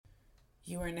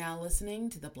You are now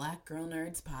listening to the Black Girl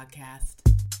Nerds podcast.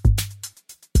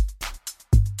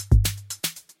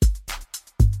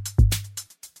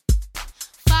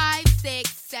 5, 6,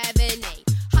 7, 8.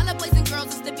 Holla boys and girls,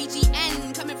 it's the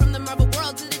BGN. Coming from the Marvel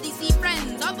world to the DC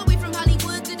friends. All the way from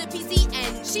Hollywood to the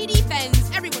PCN. She defends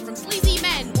everyone from sleazy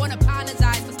men. Won't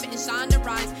apologize for spitting Shonda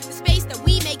rhymes. The space that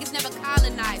we make is never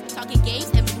colonized. We're talking games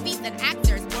and movies and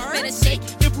actors. Better shake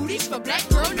your booties for Black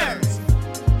Girl Nerds.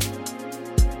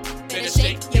 Better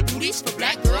shake your booties for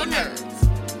Black Girl Nerds.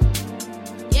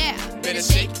 Yeah, better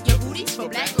shake your booties for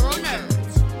Black Girl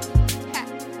Nerds. Ha.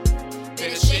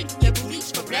 Better shake your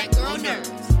booties for Black Girl Nerds.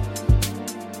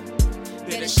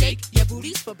 Better shake your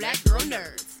booties for Black Girl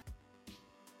Nerds.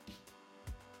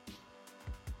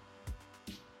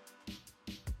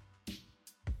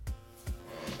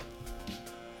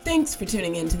 Thanks for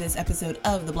tuning in to this episode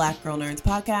of the Black Girl Nerds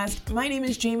podcast. My name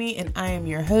is Jamie and I am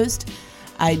your host.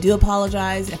 I do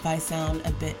apologize if I sound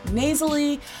a bit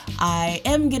nasally. I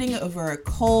am getting over a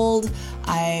cold.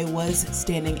 I was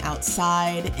standing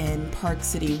outside in Park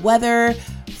City weather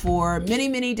for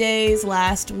many days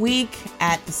last week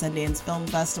at the Sundance Film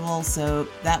Festival, so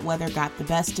that weather got the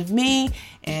best of me,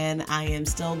 and I am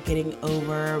still getting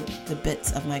over the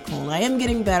bits of my cold. I am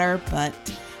getting better, but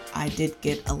I did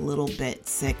get a little bit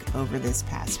sick over this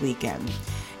past weekend.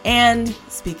 And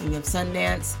speaking of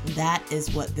Sundance, that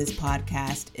is what this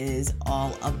podcast is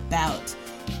all about.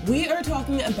 We are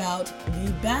talking about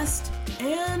the best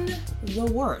and the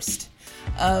worst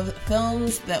of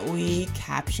films that we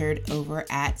captured over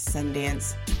at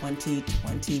Sundance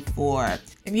 2024.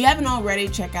 If you haven't already,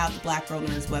 check out the Black Girl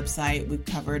Nerds website. We've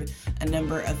covered a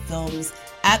number of films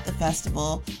at the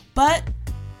festival, but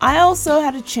I also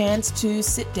had a chance to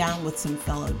sit down with some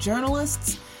fellow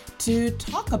journalists to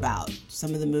talk about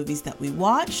some of the movies that we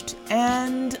watched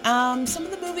and some of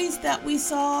the movies that we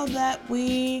saw that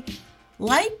we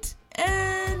liked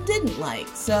and didn't like.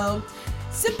 So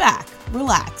sit back,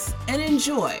 relax, and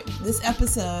enjoy this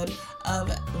episode of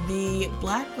the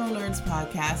Black Girl Nerds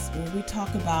podcast, where we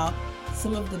talk about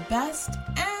some of the best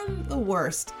and the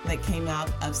worst that came out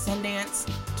of Sundance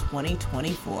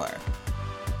 2024.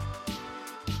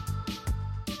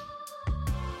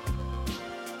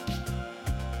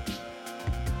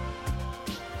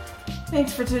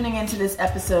 Thanks for tuning into this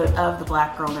episode of the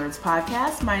Black Girl Nerds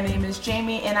podcast. My name is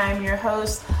Jamie and I'm your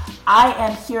host. I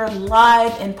am here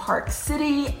live in Park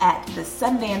City at the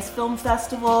Sundance Film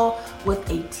Festival with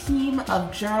a team of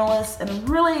journalists, and I'm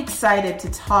really excited to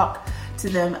talk to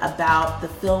them about the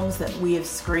films that we have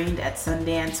screened at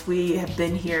Sundance. We have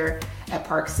been here at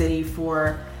Park City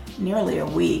for nearly a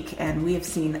week, and we have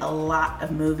seen a lot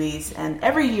of movies. And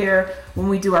every year when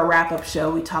we do our wrap-up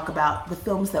show, we talk about the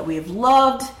films that we have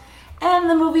loved and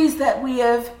the movies that we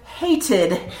have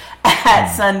hated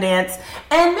at Sundance.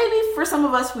 And maybe for some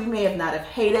of us, we may have not have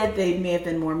hated. They may have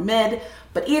been more mid.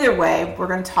 But either way, we're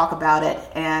going to talk about it.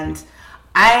 And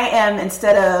I am,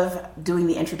 instead of doing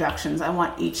the introductions, I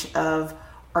want each of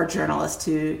our journalists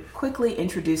to quickly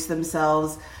introduce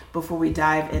themselves before we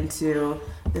dive into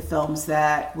the films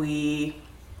that we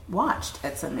watched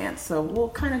at Sundance. So we'll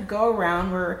kind of go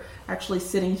around. We're actually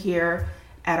sitting here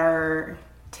at our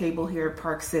table here at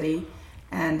Park City,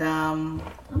 and I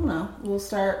don't know, we'll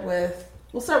start with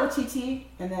TT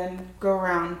and then go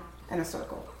around in a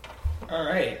circle. All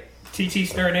right, TT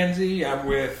Sternenzi. I'm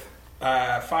with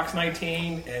Fox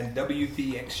 19 and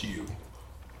WVXU.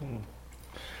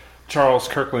 Charles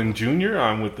Kirkland Jr.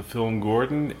 I'm with the Film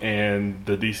Gordon and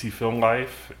the DC Film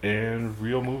Life and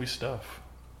Real Movie Stuff.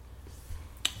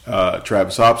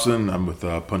 Travis Hobson. I'm with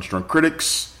Punch Drunk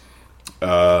Critics,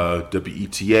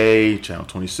 WETA, Channel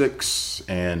 26,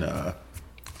 and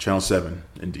Channel 7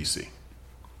 in DC.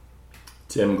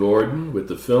 Tim Gordon with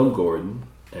the Film Gordon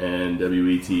and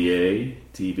WETA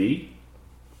TV.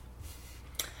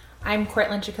 I'm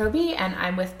Cortland Jacoby, and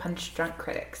I'm with Punch Drunk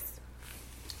Critics.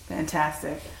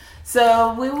 Fantastic.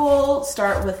 So we will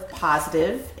start with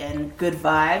positive and good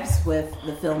vibes with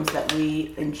the films that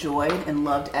we enjoyed and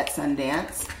loved at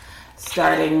Sundance.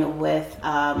 Starting with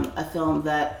a film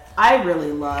that I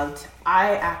really loved.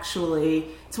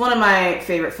 It's one of my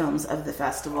favorite films of the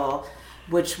festival,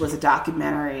 which was a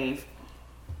documentary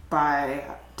by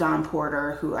Don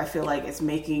Porter, who I feel like is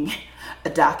making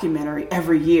a documentary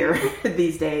every year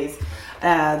these days.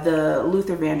 The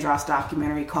Luther Vandross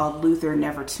documentary called Luther,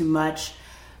 Never Too Much.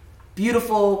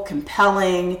 Beautiful,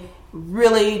 compelling,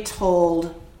 really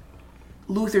told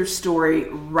Luther's story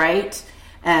right.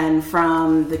 And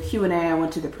from the Q&A, I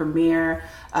went to the premiere.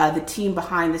 The team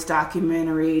behind this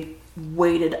documentary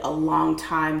waited a long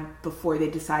time before they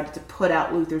decided to put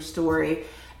out Luther's story.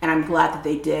 And I'm glad that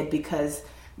they did, because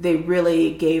they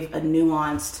really gave a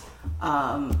nuanced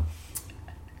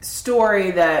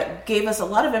story that gave us a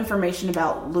lot of information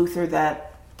about Luther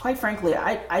that, quite frankly,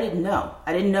 I didn't know.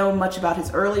 I didn't know much about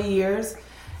his early years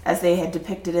as they had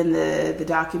depicted in the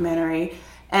documentary.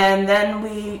 And then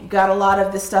we got a lot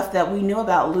of the stuff that we knew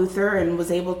about Luther and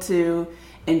was able to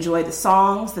enjoy the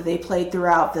songs that they played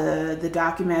throughout the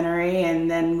documentary. And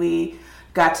then we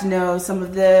got to know some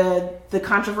of the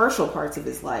controversial parts of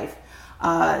his life.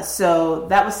 So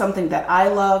that was something that I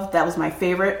loved. That was my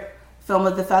favorite film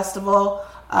of the festival.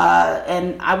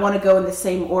 And I want to go in the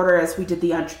same order as we did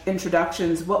the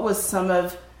introductions. What was some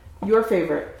of your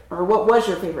favorite, or what was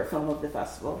your favorite film of the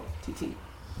festival, TT?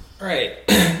 All right.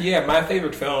 Yeah, my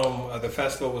favorite film of the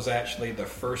festival was actually the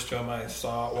first film I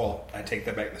saw. Well, I take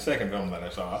that back, the second film that I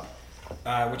saw,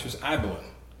 which was Ibelin.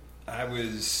 I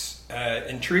was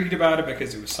intrigued about it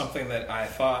because it was something that I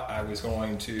thought I was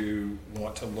going to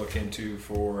want to look into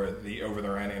for the Over the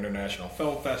Rhine International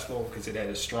Film Festival, because it had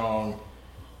a strong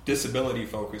disability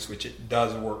focus, which it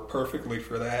does work perfectly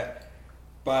for that.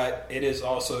 But it is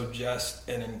also just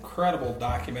an incredible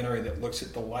documentary that looks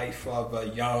at the life of a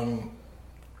young,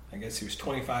 I guess he was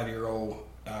 25-year-old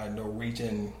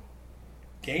Norwegian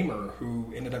gamer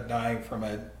who ended up dying from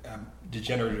a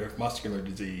degenerative muscular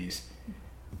disease.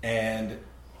 And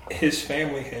his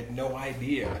family had no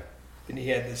idea that he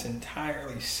had this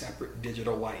entirely separate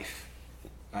digital life.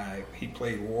 He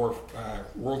played World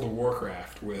of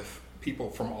Warcraft with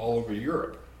people from all over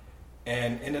Europe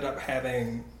and ended up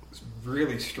having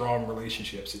really strong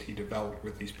relationships that he developed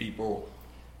with these people,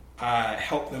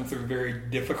 helped them through very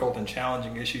difficult and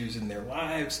challenging issues in their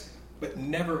lives, but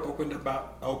never opened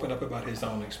up about his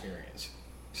own experience.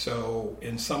 So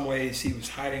in some ways he was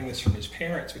hiding this from his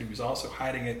parents, but he was also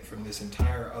hiding it from this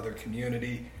entire other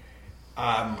community.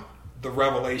 The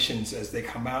revelations as they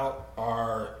come out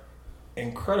are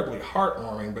incredibly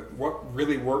heartwarming, but what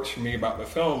really works for me about the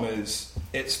film is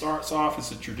it starts off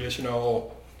as a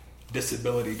traditional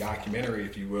disability documentary,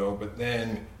 if you will, but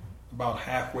then about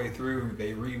halfway through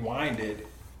they rewind it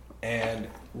and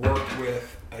work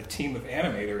with a team of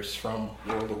animators from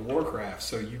World of Warcraft,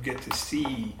 so you get to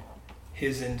see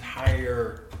his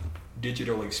entire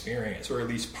digital experience, or at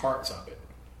least parts of it,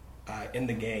 in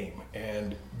the game.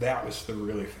 And that was the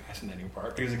really fascinating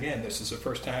part, because again, this is the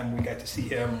first time we got to see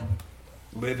him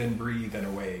live and breathe in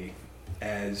a way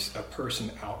as a person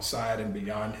outside and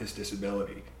beyond his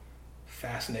disability.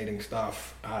 Fascinating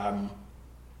stuff.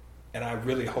 And I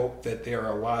really hope that there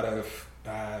are a lot of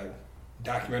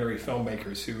documentary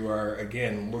filmmakers who are,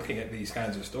 again, looking at these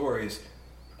kinds of stories,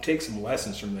 take some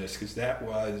lessons from this, because that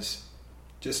was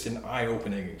just an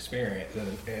eye-opening experience.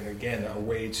 And again, a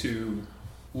way to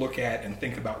look at and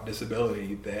think about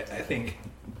disability that I think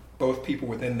both people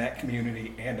within that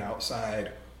community and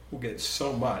outside will get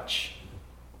so much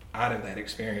out of that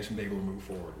experience and be able to move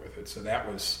forward with it. So that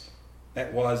was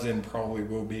and probably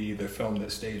will be the film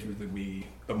that stays with me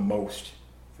the most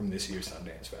from this year's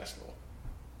Sundance Festival.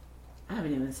 I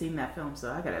haven't even seen that film,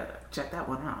 so I gotta check that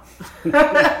one out.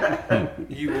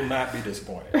 You will not be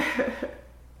disappointed.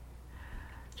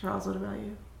 Charles, what about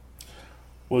you?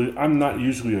 Well, I'm not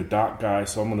usually a doc guy,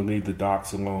 so I'm going to leave the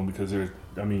docs alone, because you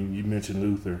mentioned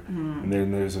Luther, and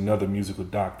then there's another musical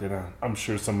doc that I'm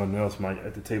sure someone else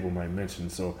at the table might mention.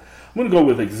 So I'm going to go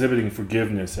with Exhibiting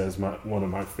Forgiveness as one of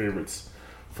my favorites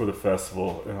for the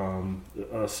festival.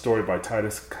 A story by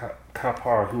Titus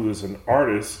Kapar, who is an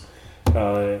artist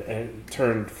and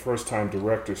turned first-time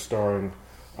director, starring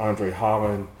Andre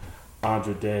Holland,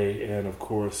 Andra Day, and of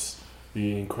course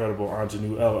the incredible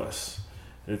Anjanou Ellis.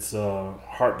 It's a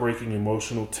heartbreaking,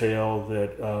 emotional tale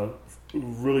that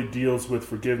really deals with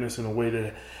forgiveness in a way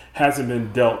that hasn't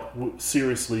been dealt with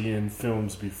seriously in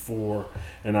films before,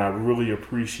 and I really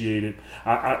appreciate it.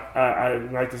 I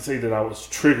like to say that I was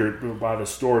triggered by the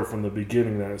story from the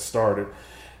beginning that it started,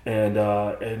 and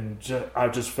I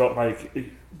just felt like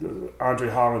Andre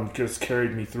Holland just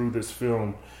carried me through this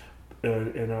film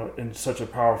in such a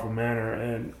powerful manner,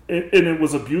 and it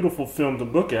was a beautiful film to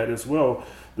look at as well.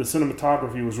 The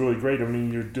cinematography was really great. I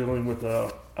mean, you're dealing with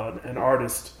an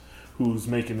artist who's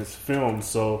making this film,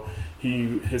 so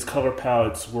his color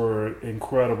palettes were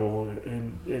incredible,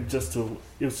 and it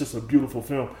was just a beautiful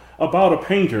film about a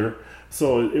painter.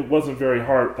 So it wasn't very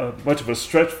hard, much of a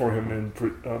stretch for him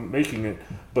in making it.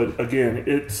 But again,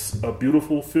 it's a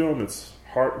beautiful film. It's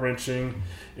heart-wrenching,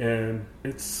 and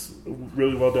it's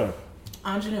really well done.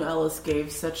 Anjanou Ellis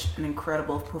gave such an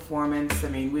incredible performance. I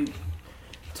mean, we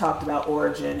talked about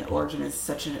Origin. Origin is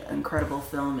such an incredible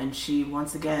film, and she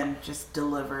once again just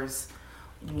delivers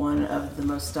one of the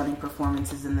most stunning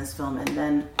performances in this film. And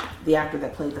then the actor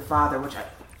that played the father, which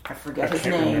I forget I his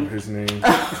can't name. remember his name.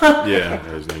 Yeah,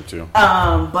 his name too.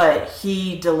 But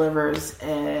he delivers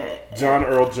John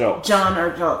Earl Jelks. John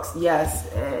Earl Jelks, yes,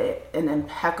 an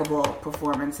impeccable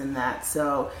performance in that.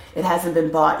 So it hasn't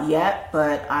been bought yet,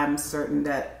 but I'm certain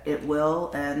that it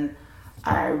will, and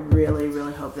I really,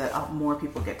 really hope that more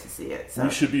people get to see it. So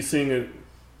You should be seeing it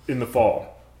in the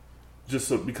fall, just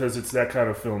so, because it's that kind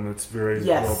of film. It's very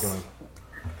well done.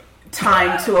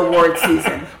 Time to award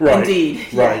season, Right. Indeed,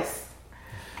 Right. yes.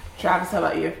 Travis, how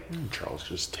about you? Charles,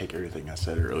 just take everything I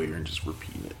said earlier and just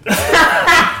repeat it.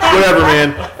 Whatever,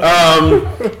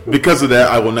 man. Because of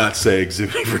that, I will not say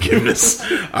Exhibiting Forgiveness.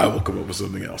 I will come up with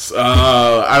something else.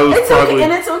 I was It's probably okay,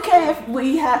 and it's okay if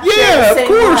we have yeah, the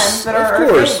same of course, ones that are of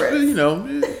course. our favorites.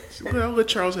 You know, I'll let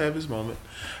Charles have his moment.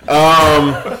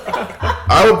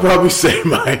 I would probably say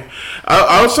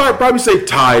I would probably say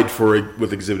tied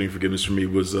with Exhibiting Forgiveness for me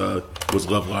was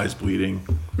Love Lies Bleeding.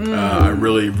 I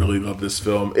really love this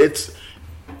film. It's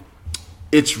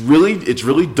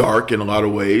really dark in a lot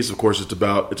of ways. Of course,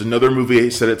 it's another movie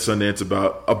set at Sundance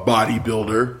about a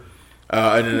bodybuilder,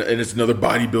 and it's another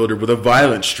bodybuilder with a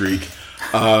violent streak.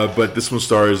 But this one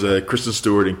stars Kristen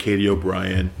Stewart and Katie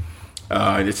O'Brien,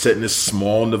 and it's set in this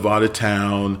small Nevada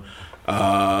town.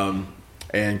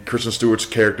 And Kristen Stewart's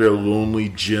character, a lonely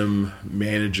gym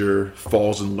manager,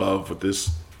 falls in love with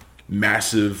this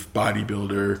massive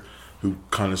bodybuilder who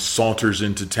kind of saunters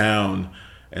into town.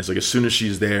 And it's like as soon as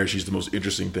she's there, she's the most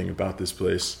interesting thing about this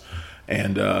place.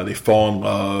 And they fall in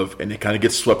love, and they kind of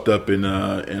get swept up in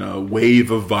a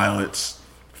wave of violence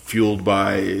fueled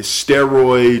by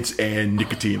steroids and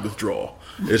nicotine withdrawal.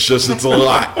 It's a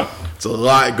lot. It's a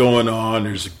lot going on.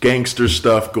 There's gangster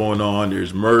stuff going on.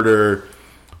 There's murder.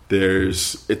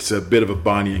 It's a bit of a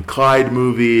Bonnie and Clyde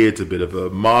movie. It's a bit of a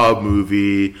mob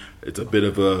movie. It's a bit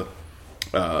of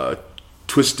a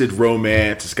twisted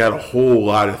romance. It's got a whole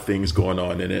lot of things going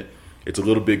on in it. It's a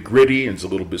little bit gritty and it's a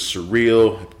little bit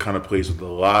surreal. It kind of plays with a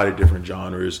lot of different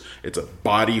genres. It's a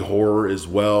body horror as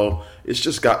well. It's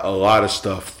just got a lot of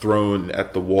stuff thrown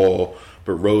at the wall.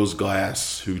 But Rose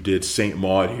Glass, who did Saint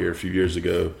Maud here a few years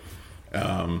ago, it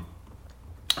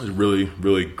was a really,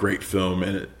 really great film,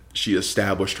 and she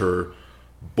established her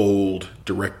bold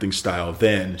directing style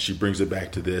then. She brings it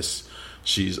back to this.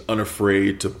 She's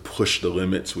unafraid to push the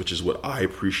limits, which is what I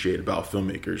appreciate about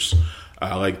filmmakers.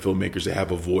 I like filmmakers that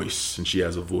have a voice, and she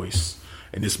has a voice.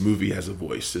 And this movie has a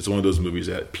voice. It's one of those movies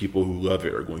that people who love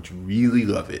it are going to really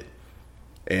love it.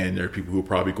 And there are people who are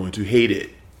probably going to hate it.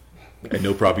 And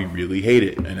they'll probably really hate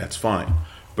it, and that's fine.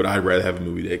 But I'd rather have a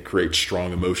movie that creates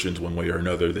strong emotions one way or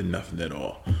another than nothing at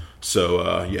all. So,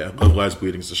 Love Lies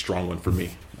Bleeding is a strong one for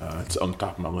me. It's on the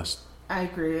top of my list. I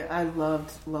agree. I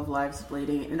loved Love Lives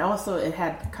Bleeding. And also it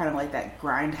had kind of like that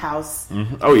grindhouse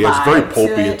Oh, yeah. It's very vibe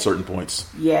pulpy to at certain points.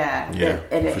 Yeah. Yeah,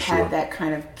 and it for had sure. that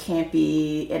kind of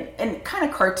campy and kind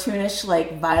of cartoonish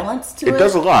like violence to it. It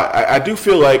does a lot. I do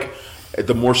feel like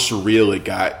the more surreal it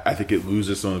got, I think it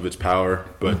loses some of its power.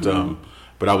 But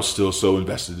but I was still so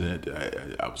invested in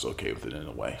it, I was okay with it in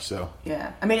a way. So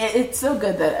Yeah. I mean, it's so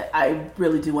good that I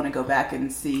really do want to go back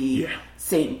and see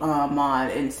Saint Maud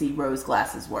and see Rose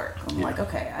Glass's work. I'm like,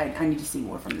 okay, I need to see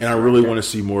more from this. And I really want to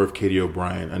see more of Katie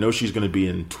O'Brien. I know she's going to be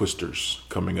in Twisters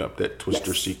coming up, that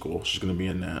Twister sequel. She's going to be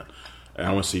in that. And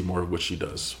I want to see more of what she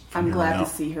does. I'm glad to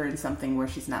see her in something where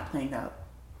she's not playing a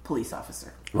police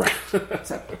officer. Right.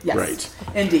 So, yes. Right.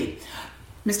 Indeed.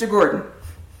 Mr. Gordon.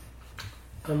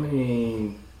 I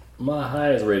mean, my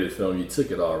highest rated film, you took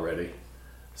it already.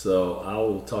 So I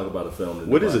will talk about a film. That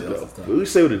What is it, nobody though? else has Let me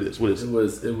say what it is. What is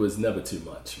it? It was Never Too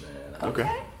Much, man.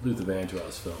 Okay. Luther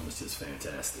Vandross's film is just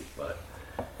fantastic.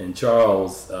 And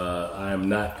Charles, I am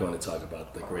not going to talk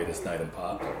about The Greatest Night in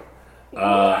Pop.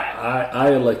 I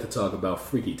like to talk about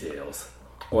Freaky Tales,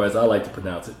 or as I like to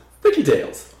pronounce it, Freaky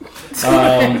Tales.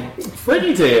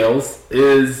 Freaky Tales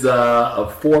is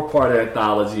a 4-part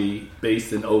anthology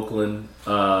based in Oakland,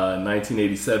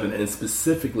 1987, and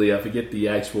specifically, I forget the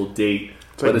actual date.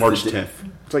 It's like March 10th.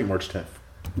 It's like March 10th.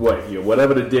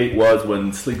 Whatever the date was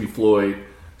when Sleepy Floyd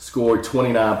scored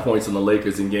 29 points on the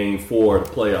Lakers in Game 4 of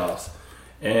the playoffs.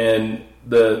 And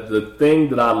the thing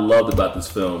that I loved about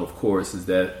this film, of course, is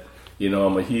that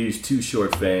I'm a huge Too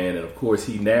Short fan, and of course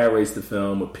he narrates the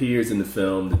film, appears in the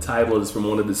film. The title is from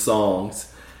one of his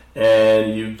songs,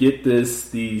 and you get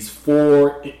these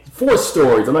four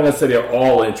stories. I'm not going to say they're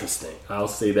all interesting. I'll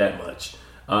say that much.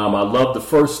 I love the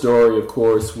first story, of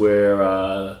course, where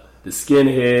the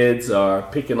skinheads are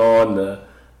picking on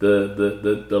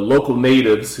the local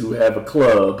natives who have a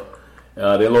club,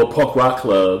 their little punk rock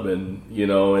club, and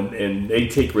they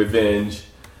take revenge.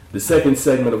 The second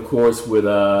segment, of course, with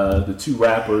the two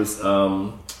rappers,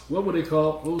 what were they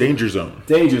called? Danger Zone.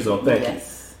 Danger Zone, thank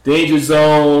Yes. you. Danger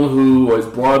Zone, who was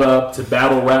brought up to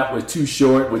battle rap with Too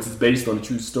Short, which is based on a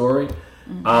true story,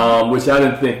 which I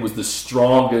didn't think was the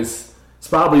strongest. It's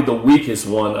probably the weakest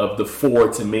one of the four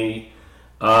to me.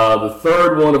 The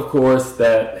third one, of course,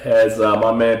 that has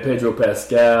my man Pedro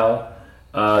Pascal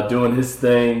doing his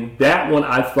thing. That one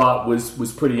I thought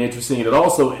was pretty interesting. It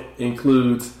also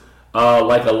includes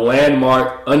like a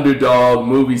landmark underdog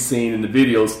movie scene in the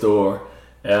video store.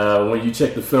 When you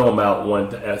check the film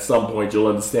out at some point, you'll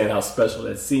understand how special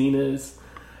that scene is.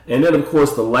 And then, of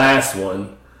course, the last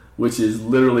one, which is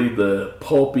literally the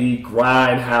pulpy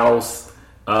grindhouse,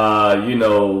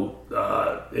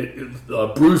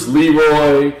 Bruce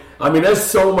Leroy. I mean, there's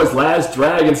so much Last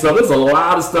Dragon stuff. There's a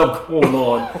lot of stuff going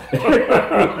on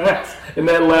in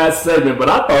that last segment. But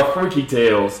I thought Freaky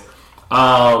Tales,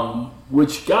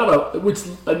 which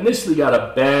initially got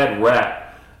a bad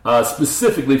rap,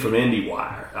 specifically from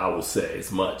IndieWire, I will say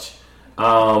as much.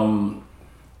 I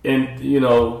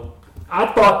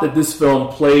thought that this film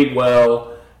played well.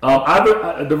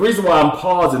 The reason why I'm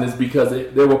pausing is because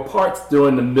there were parts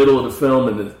during the middle of the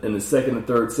film in the second and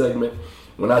third segment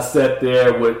when I sat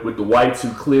there with the whites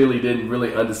who clearly didn't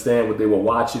really understand what they were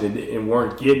watching and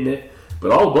weren't getting it.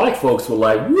 But all the black folks were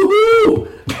like, woohoo!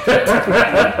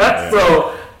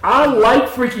 So I like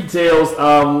Freaky Tales.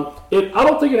 I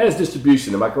don't think it has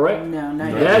distribution. Am I correct? No, not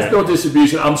It yet. has no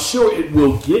distribution. I'm sure it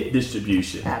will get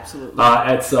distribution. Absolutely.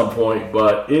 At some point.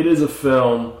 But it is a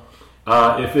film...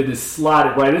 if it is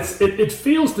slotted right, it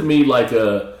feels to me like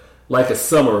a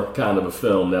summer kind of a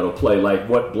film that'll play, like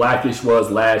what Blackish was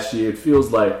last year. It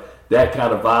feels like that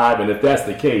kind of vibe, and if that's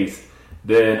the case,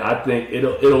 then I think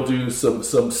it'll do some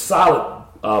solid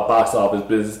box office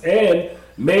business and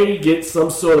may get some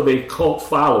sort of a cult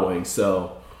following.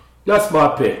 So that's my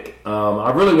pick.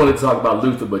 I really wanted to talk about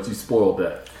Luther, but you spoiled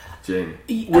that, Jamie.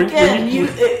 Again,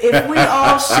 if we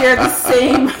all share the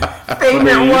same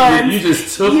favorite one, you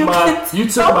just took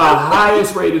my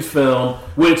highest rated film,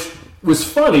 which was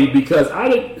funny because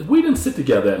we didn't sit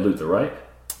together at Luther, right?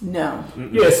 No.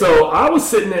 Yeah, so I was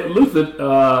sitting at Luther,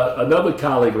 another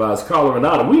colleague of ours, Carla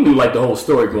Renata. We knew like the whole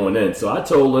story going in, so I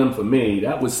told him for me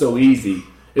that was so easy.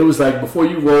 It was like before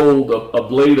you rolled a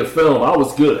blade of film, I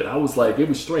was good. I was like, it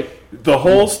was straight. The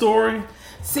whole story.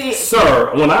 See,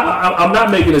 Sir, when I'm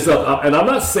not making this up, and I'm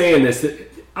not saying this,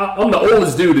 I'm the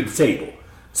oldest dude at the table.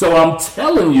 So I'm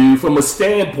telling you from a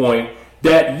standpoint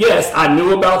that, yes, I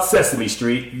knew about Sesame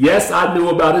Street. Yes, I knew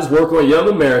about his work on Young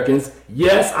Americans.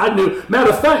 Yes, I knew. Matter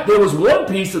of fact, there was one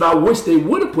piece that I wish they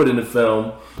would have put in the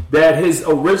film, that his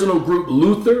original group,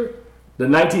 Luther, the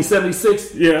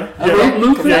 1976 group,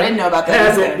 Luther, I didn't know about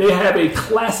that. they have a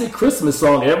classic Christmas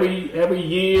song every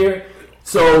year.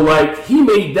 So, like, he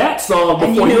made that song before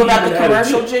and you knew he about even the had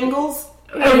commercial jingles?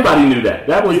 Everybody knew that.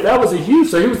 That was a huge.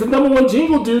 So he was the #1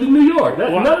 jingle dude in New York.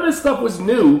 None of this stuff was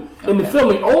new in the film.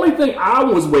 The only thing I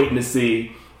was waiting to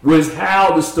see was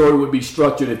how the story would be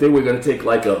structured. If they were going to take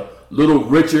like a Little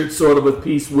Richard sort of a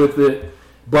piece with it.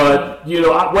 But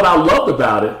what I loved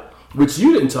about it, which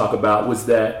you didn't talk about, was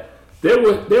that there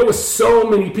were so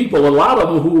many people. A lot of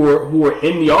them who were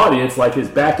in the audience, like his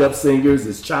backup singers,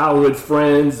 his childhood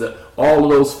friends, all of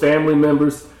those family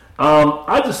members.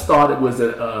 I just thought it was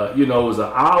it was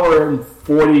an hour and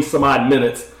 40 some odd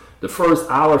minutes. The first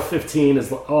hour 15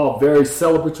 is all very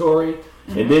celebratory,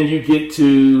 and then you get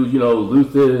to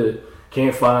Luther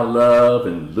Can't Find Love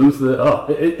and Luther. Oh,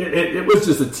 it was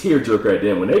just a tearjerker right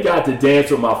then when they got to Dance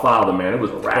with My Father. Man, it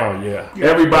was a wrap. Oh yeah.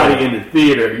 Everybody in the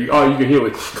theater, you can hear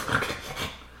it.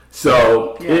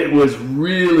 So it was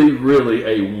really, really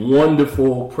a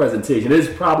wonderful presentation. It's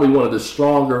probably one of the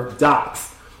stronger docs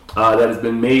that has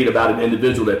been made about an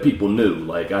individual that people knew.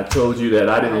 Like I told you that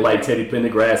I didn't like Teddy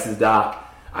Pendergrass's doc.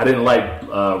 I didn't like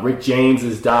Rick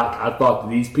James's doc. I thought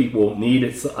these people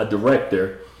needed a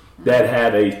director that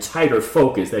had a tighter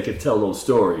focus that could tell those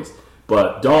stories.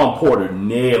 But Dawn Porter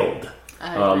nailed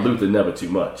Luther Never Too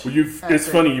Much. Well, it's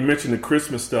funny you mentioned the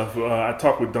Christmas stuff. I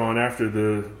talked with Dawn after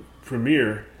the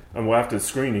premiere. After the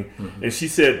screening, and she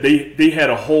said they had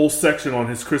a whole section on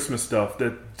his Christmas stuff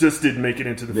that just didn't make it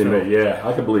into the film. Yeah,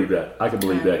 I can believe that.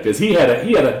 Because he had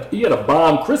a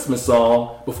bomb Christmas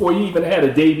song before he even had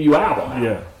a debut album out.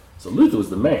 Yeah. So Luther was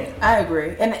the man. I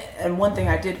agree. And one thing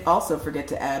I did also forget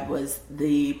to add was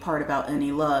the part about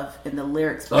Any Love and the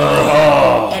lyrics.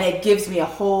 And it gives me a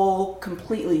whole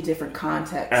completely different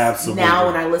context. Absolutely. Now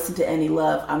when I listen to Any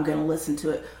Love, I'm going to listen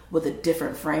to it with a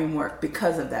different framework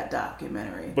because of that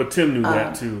documentary. But Tim knew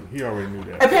that too. He already knew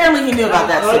that. Apparently he knew about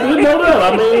that I too. didn't know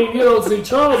that. I mean, see,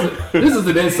 Charles, this is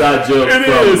an inside joke. It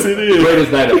is.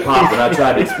 Greatest Night of Pop, and I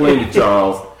tried to explain to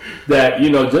Charles that,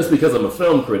 just because I'm a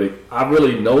film critic, I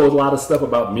really know a lot of stuff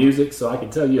about music, so I can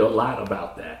tell you a lot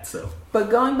about that. So, but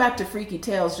going back to Freaky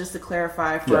Tales, just to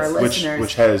clarify for our listeners,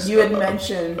 which has you had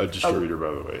mentioned a distributor,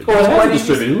 by the way. it has a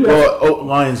distributor. Well,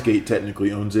 Lionsgate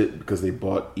technically owns it because they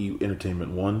bought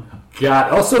Entertainment One.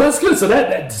 God, so that's good. So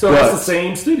that's the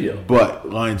same studio. But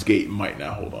Lionsgate might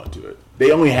not hold on to it.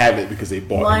 They only have it because they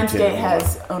bought Lionsgate Entertainment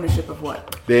has One. ownership of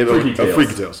what? They have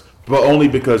Freaky Tales, but only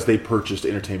because they purchased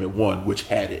Entertainment One, which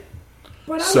had it.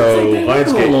 But So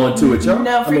Lionsgate hold on to it, y'all.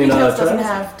 No, Freaky Tales doesn't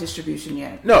have distribution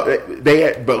yet. No,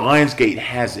 but Lionsgate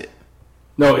has it.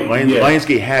 No,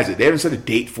 Lionsgate has it. They haven't set a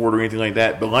date for it or anything like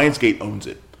that, but Lionsgate owns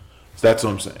it. So that's what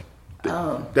I'm saying.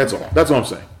 That's all. That's all I'm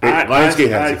saying.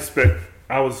 Lionsgate has it.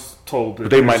 I was told that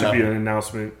they there might should not. be an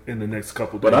announcement in the next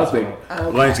couple of days. But I think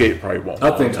Lionsgate probably won't.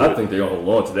 I think they're gonna hold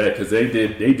on to that because they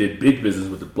did big business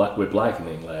with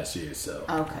Blackening last year. So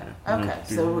Okay.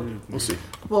 So We'll see.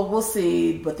 well, we'll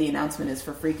see what the announcement is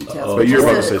for Freaky Tales. But you're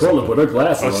about to say Cortland put her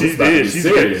glasses on. she It's about to did. be She's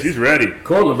serious. She's ready.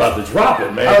 Cortland about to drop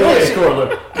it, man. Oh, yeah.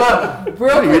 Cortland. But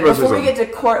real you quick, about to say before we get to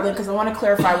Cortland, because I want to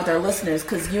clarify with our listeners,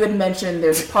 because you had mentioned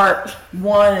there's part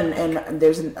one and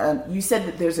there's you said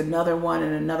that there's another one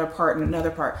and another part and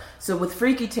another part. So with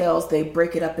Freaky Tales, they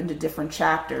break it up into different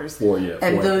chapters.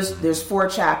 There's 4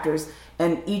 chapters,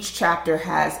 and each chapter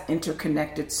has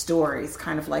interconnected stories,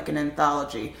 kind of like an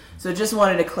anthology. So just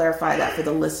wanted to clarify that for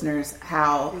the listeners,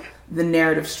 how the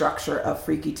narrative structure of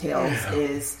Freaky Tales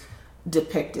is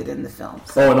depicted in the film.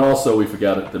 Oh, and also we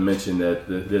forgot to mention that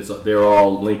they're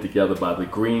all linked together by the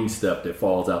green stuff that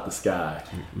falls out the sky.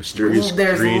 Mysterious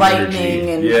There's green lightning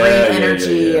energy. and green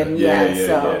energy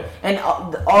yeah. and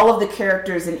all of the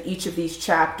characters in each of these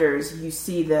chapters, you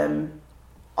see them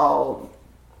all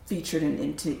featured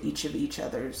into each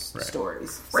other's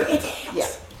stories. So, yeah.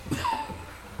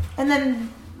 And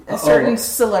then a certain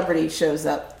celebrity shows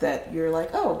up that you're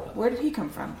like, oh, where did he come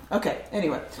from? Okay,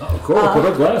 anyway. Cortland put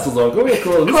her glasses on. Go ahead,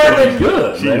 Cortland. This is gonna be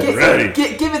good, man. She's ready.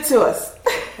 Give it to us.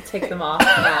 I'll take them off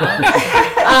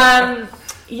now.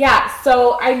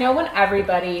 So I know when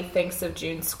everybody thinks of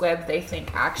June Squibb, they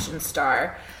think action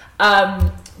star.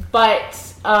 But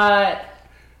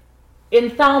in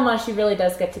Thelma, she really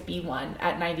does get to be one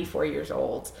at 94 years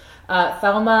old.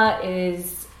 Thelma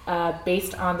is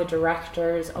based on the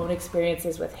director's own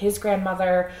experiences with his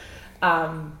grandmother.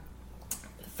 Phone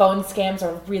scams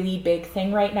are a really big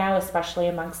thing right now, especially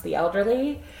amongst the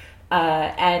elderly.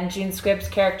 And June Squibb's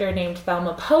character, named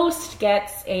Thelma Post,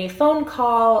 gets a phone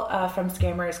call from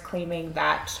scammers claiming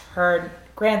that her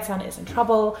grandson is in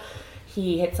trouble.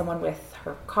 He hit someone with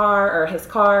his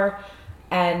car,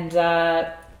 and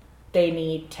they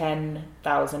need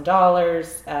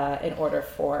 $10,000 in order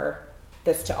for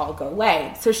this to all go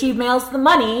away. So she mails the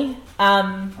money,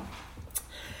 and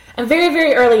very,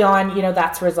 very early on,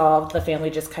 that's resolved. The family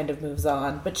just kind of moves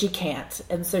on, but she can't.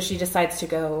 And so she decides to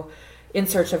go in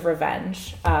search of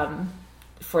revenge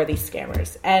for these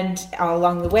scammers. And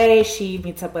along the way, she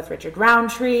meets up with Richard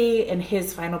Roundtree in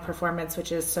his final performance,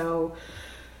 which is so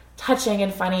touching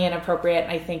and funny and appropriate.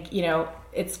 And I think,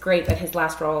 it's great that his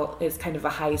last role is kind of a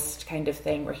heist kind of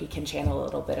thing where he can channel a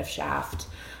little bit of Shaft.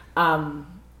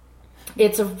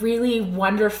 It's a really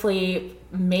wonderfully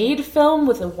made film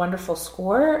with a wonderful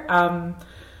score.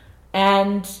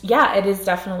 And yeah, it is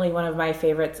definitely one of my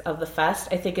favorites of the fest.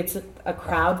 I think it's a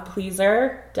crowd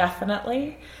pleaser,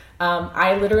 definitely.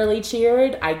 I literally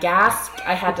cheered. I gasped.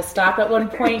 I had to stop at one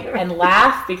point and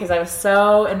laugh because I was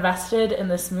so invested in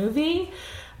this movie.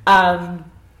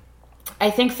 I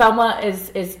think Thelma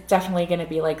is definitely going to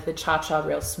be like the Cha-Cha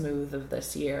Real Smooth of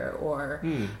this year, or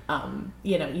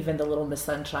even the Little Miss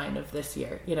Sunshine of this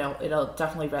year. It'll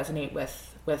definitely resonate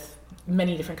with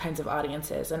many different kinds of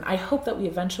audiences, and I hope that we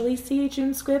eventually see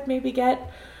June Squibb maybe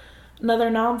get another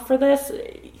nom for this,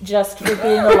 just for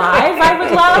being alive. I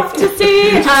would love to see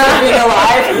being alive.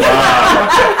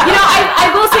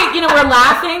 I will say, we're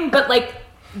laughing, but like,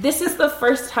 this is the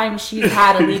first time she's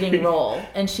had a leading role,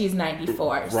 and she's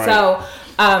 94. Right. So,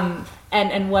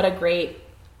 and what a great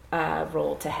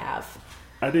role to have.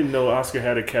 I didn't know Oscar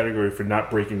had a category for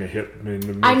not breaking a hip in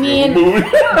the movie.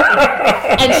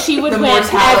 And she would win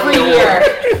every year.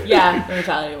 Yeah, the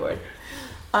Mortality Award.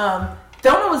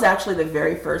 Thelma was actually the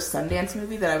very first Sundance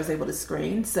movie that I was able to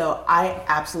screen, so I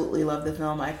absolutely love the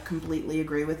film. I completely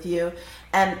agree with you.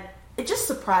 And it just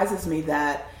surprises me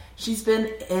that she's been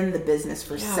in the business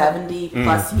for 70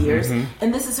 plus years,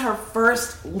 and this is her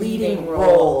first leading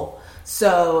role.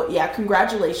 So, yeah,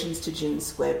 congratulations to June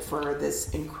Squibb for this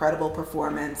incredible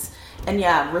performance. And,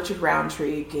 yeah, Richard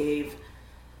Roundtree it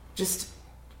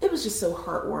was just so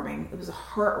heartwarming. It was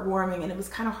heartwarming, and it was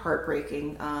kind of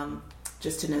heartbreaking.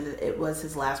 just to know that it was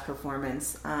his last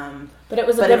performance. But it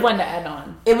was a good one to end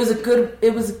on. It was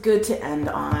good to end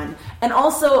on. And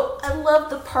also, I love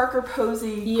the Parker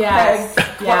Posey. Yes.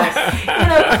 Craig.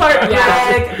 Yes. Clark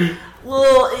Gregg.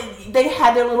 They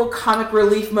had their little comic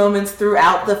relief moments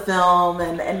throughout the film,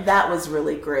 and that was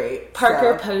really great.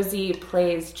 Parker Posey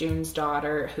plays June's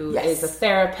daughter, who is a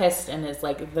therapist and is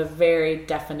like the very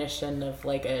definition of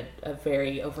like a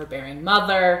very overbearing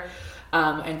mother.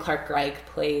 And Clark Gregg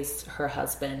plays her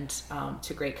husband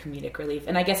to great comedic relief.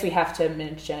 And I guess we have to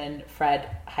mention Fred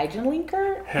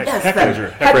Hecklinger.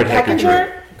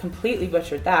 Heckinger. Completely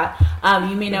butchered that.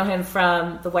 You may know him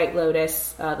from The White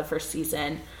Lotus, the first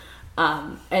season.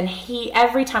 And he,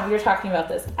 every time, we were talking about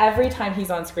this, every time he's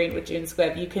on screen with June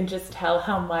Squibb, you can just tell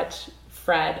how much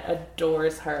Fred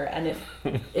adores her. And it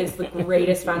is the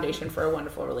greatest foundation for a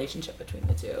wonderful relationship between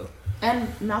the two. And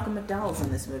Malcolm McDowell's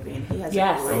in this movie, and he has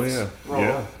a great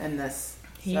role in this.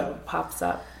 He pops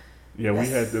up. Yeah, we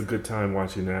had a good time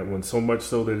watching that one, so much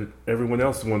so that everyone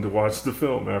else wanted to watch the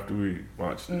film after we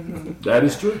watched it. That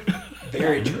is true.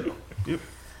 Very true. Yep.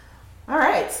 All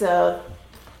right, so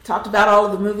talked about all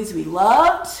of the movies we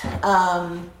loved.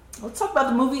 Let's talk about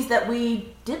the movies that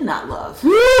we did not love.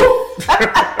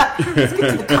 Let's get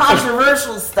to the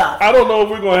controversial stuff. I don't know if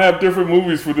we're going to have different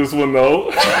movies for this one, though.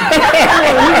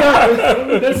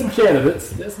 There's some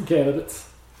candidates.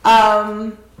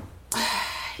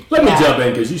 Let me jump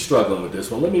in because you're struggling with this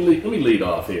one. Let me lead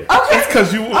off here. Okay. That's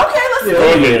because you. Okay, let's go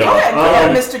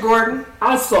ahead, Mr. Gordon.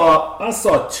 I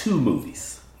saw two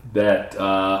movies that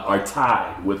are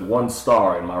tied with 1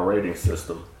 star in my rating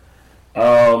system.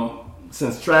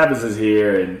 Since Travis is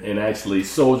here and actually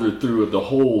soldiered through the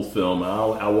whole film,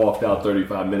 I walked out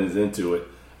 35 minutes into it.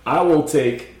 I will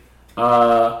take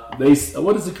what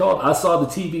is it called? I Saw the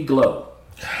TV Glow.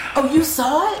 Oh, you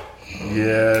saw it?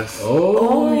 Yes.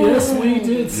 Oh, yes, we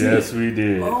did see it. Yes, we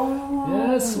did.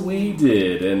 Yes, we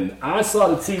did. And I Saw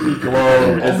the TV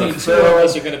Glow as Only a 2 of film.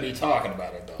 us are going to be talking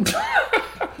about it, though.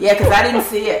 Yeah, because I didn't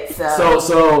see it. So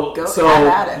have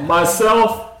at it.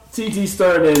 Myself, T.T.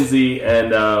 Sternenzy,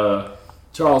 and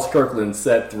Charles Kirkland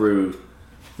sat through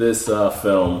this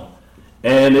film.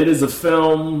 And it is a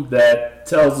film that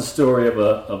tells the story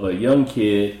of a young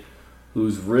kid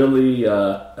who's really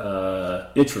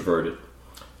introverted,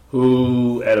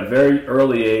 who at a very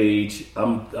early age,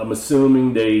 I'm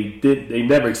assuming they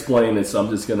never explained it, so I'm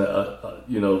just gonna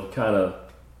kind of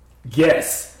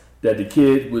guess that the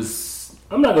kid was,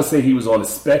 I'm not gonna say he was on the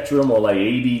spectrum or like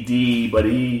ADD, but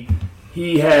he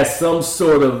has some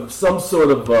sort of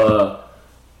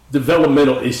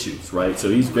developmental issues, right? So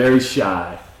he's very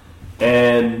shy.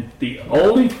 And the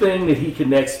only thing that he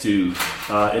connects to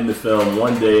in the film,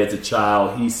 one day as a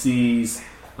child, he sees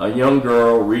a young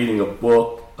girl reading a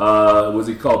book. Was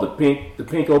it called the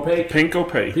Pink Opaque? Pink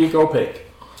Opaque. Pink Opaque.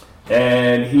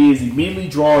 And he is immediately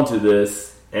drawn to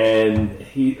this. And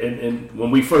when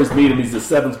we first meet him, he's a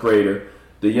 7th grader.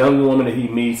 The young woman that he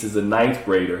meets is a 9th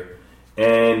grader.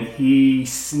 And he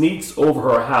sneaks over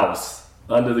her house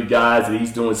under the guise that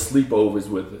he's doing sleepovers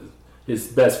with his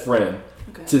best friend.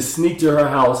 Okay. To sneak to her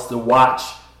house to watch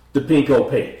the Pink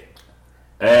Opaque.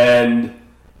 And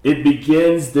it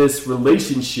begins this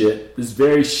relationship, this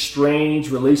very strange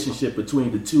relationship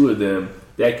between the two of them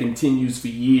that continues for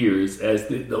years, as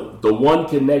the one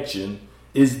connection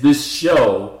is this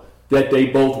show that they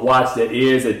both watch that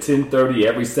airs at 10:30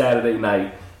 every Saturday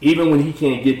night. Even when he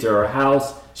can't get to her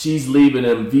house, she's leaving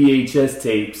him VHS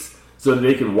tapes so that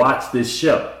they can watch this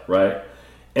show, right?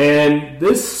 And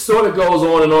this sort of goes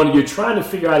on and on. You're trying to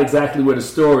figure out exactly where the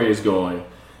story is going.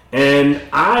 And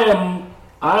I'm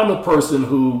a person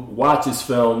who watches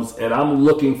films, and I'm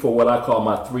looking for what I call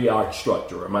my 3-act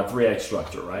structure, or my 3-act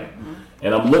structure, right? Mm-hmm.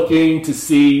 And I'm looking to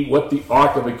see what the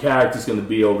arc of a character is going to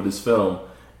be over this film.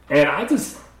 And I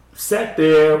just sat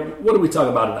there, what are we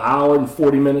talking about, 1 hour and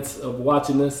 40 minutes of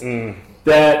watching this?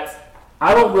 That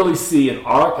I don't really see an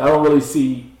arc. I don't really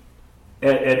see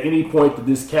at any point that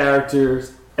this character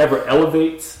ever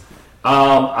elevates. There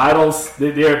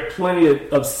are plenty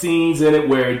of scenes in it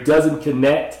where it doesn't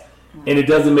connect and it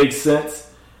doesn't make sense.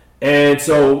 And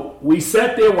so we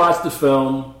sat there, watched the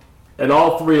film, and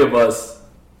all 3 of us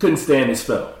couldn't stand this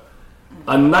film.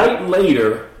 A night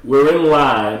later, we're in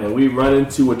line and we run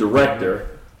into a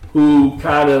director who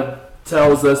kind of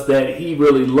tells us that he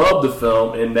really loved the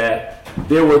film and that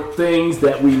there were things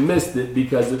that we missed it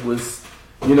because it was,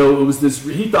 he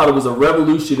thought it was a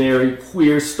revolutionary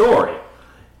queer story.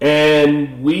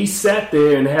 And we sat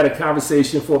there and had a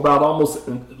conversation for about almost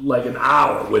like an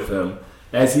hour with him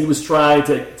as he was trying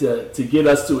to get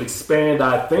us to expand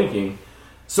our thinking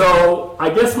So I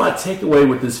guess my takeaway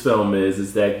with this film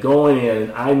is that going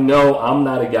in, I know I'm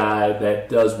not a guy that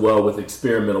does well with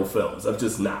experimental films. I'm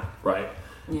just not, right?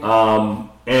 Yeah.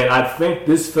 And I think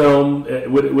this film,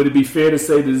 would it be fair to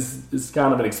say this is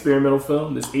kind of an experimental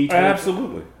film? This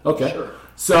Absolutely. Okay. Sure.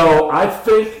 So I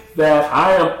think that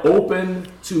I am open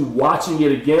to watching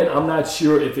it again. I'm not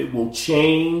sure if it will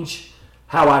change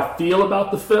how I feel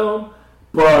about the film,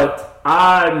 but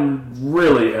I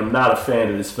really am not a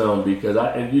fan of this film because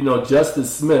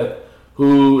Justice Smith,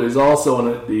 who is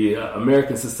on the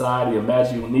American Society of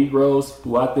Magical Negroes,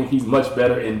 who I think he's much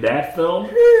better in that film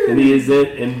than he is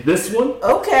in this one.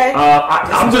 Okay.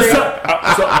 I'm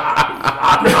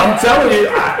telling you,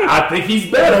 I think he's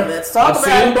better. Let's talk I've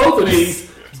about seen both of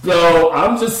these. So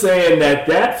I'm just saying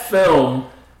that film,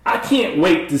 I can't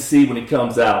wait to see when it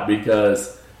comes out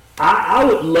because I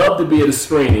would love to be at a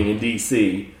screening in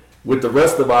D.C. with the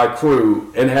rest of our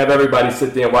crew and have everybody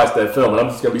sit there and watch that film. And I'm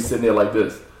just going to be sitting there like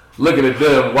this, looking at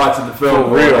them, watching the film.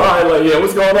 For real. All right, like, yeah,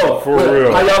 what's going on? For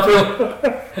real. How y'all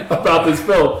feel about this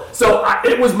film? So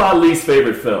it was my least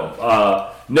favorite film,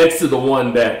 next to the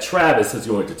one that Travis is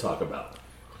going to talk about.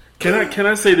 Can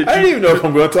I say that I don't even know if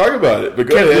I'm going to talk about it. But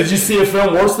go ahead. Did you see a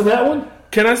film worse than that one?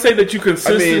 Can I say that you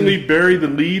consistently bury the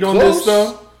lead on this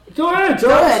stuff? Go ahead, Charles.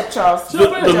 Go ahead, Charles.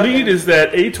 The lead is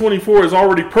that A24 has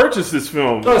already purchased this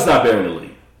film. No, it's not bearing the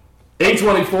lead.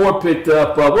 A24 picked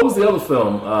up, what was the other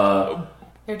film?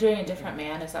 They're doing A Different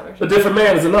Man, is that what A you're saying? Different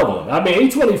Man is another one. I mean,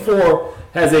 A24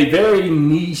 has a very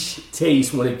niche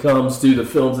taste when it comes to the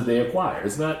films that they acquire.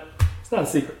 It's not a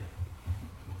secret.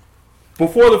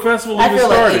 Before the festival I even feel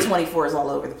started. like A24 is all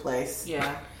over the place.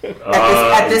 Yeah.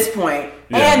 At this point.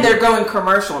 Yeah. And they're going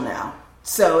commercial now.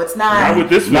 So it's not... Not with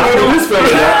this film. Not for this film.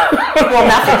 Well,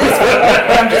 not for this one.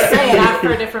 But I'm just saying. Not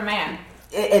for A Different Man.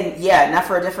 And not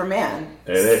for A Different Man.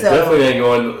 They definitely ain't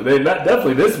going... They not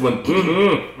definitely this one.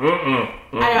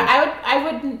 I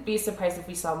wouldn't be surprised if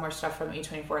we saw more stuff from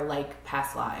A24 like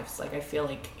Past Lives. Like, I feel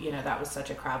like, that was such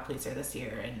a crowd pleaser this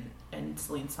year, and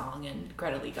Celine Song and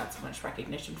Greta Lee got so much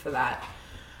recognition for that.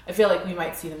 I feel like we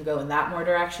might see them go in that more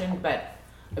direction, but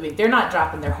I mean, they're not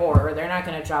dropping their horror. They're not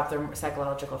going to drop their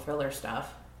psychological thriller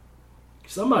stuff.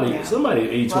 Somebody at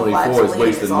A24 Lives is Lead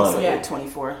wasting is also money. Yeah.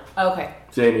 A24. Okay.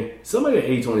 Jamie, somebody at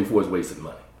A24 is wasting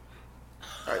money.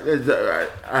 I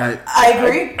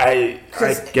agree. I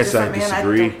guess I Different Man,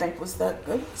 disagree. I don't think was that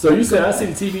good. So you said I see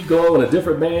the TV go and A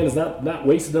Different Man is not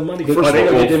wasting the money? Are First they of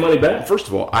going to all- get their money back? First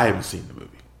of all, I haven't seen the movie.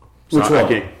 Which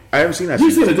one? I haven't seen that.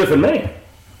 You've seen A Different Man.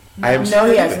 I haven't No, seen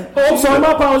he it. hasn't. Oh, I'm sorry,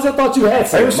 my apologies. I thought you had I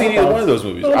seen haven't seen either one of those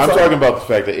movies. Oh, I'm sorry. talking about the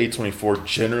fact that A24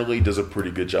 generally does a pretty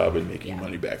good job in making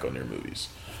money back on their movies.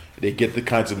 They get the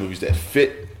kinds of movies that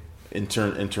fit in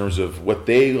terms of what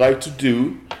they like to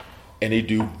do, and they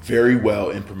do very well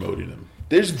in promoting them.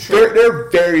 There are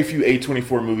very few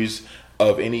A24 movies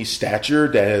of any stature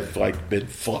that have been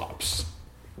flops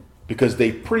because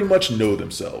they pretty much know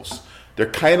themselves.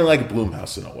 They're kind of like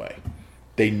Blumhouse in a way.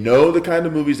 They know the kind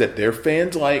of movies that their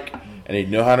fans like, and they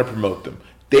know how to promote them.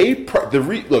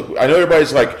 Look, I know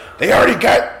everybody's like, they already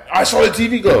got I Saw the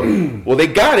TV Go. Well, they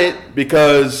got it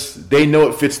because they know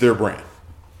it fits their brand.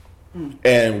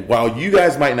 And while you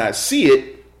guys might not see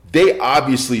it, they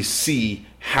obviously see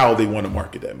how they want to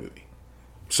market that movie.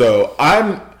 So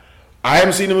I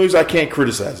haven't seen the movies. I can't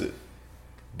criticize it.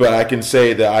 But I can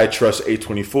say that I trust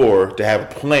A24 to have a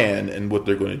plan and what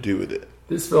they're going to do with it.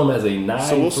 This film has a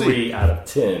 9.3 out of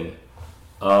 10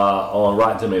 on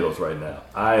Rotten Tomatoes right now.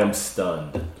 I am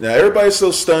stunned. Now, everybody's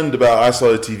so stunned about I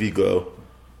Saw the TV Glow.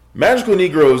 Magical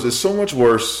Negroes is so much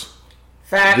worse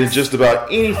than just about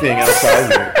anything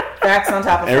outside here. Facts on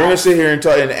top of And we're going to facts. sit here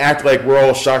and act like we're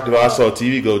all shocked about I Saw the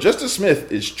TV Glow. Justice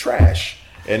Smith is trash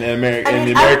in the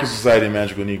American Society of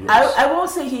Magical Negroes. I won't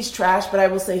say he's trash, but I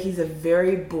will say he's a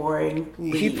very boring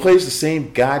lead. He plays the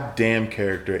same goddamn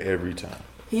character every time.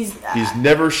 He's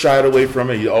Never shied away from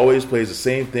it. He always plays the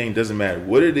same thing. Doesn't matter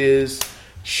what it is.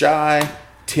 Shy,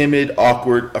 timid,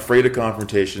 awkward, afraid of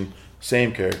confrontation.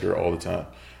 Same character all the time.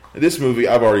 And this movie,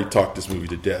 I've already talked this movie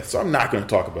to death, so I'm not going to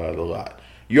talk about it a lot.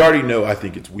 You already know I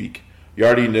think it's weak. You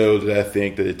already know that I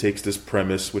think that it takes this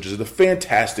premise, which is a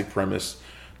fantastic premise,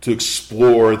 to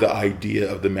explore the idea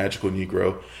of the magical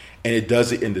Negro. And it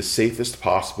does it in the safest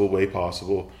possible way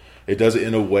possible. It does it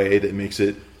in a way that makes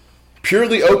it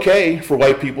purely okay for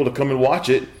white people to come and watch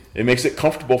it. It makes it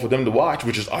comfortable for them to watch,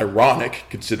 which is ironic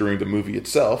considering the movie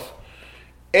itself.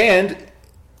 And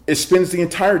it spends the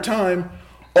entire time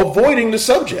avoiding the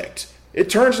subject.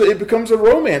 It becomes a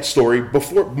romance story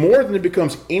more than it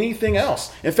becomes anything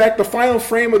else. In fact, the final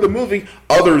frame of the movie,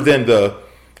 other than the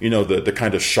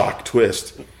kind of shock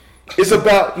twist, It's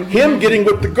about him getting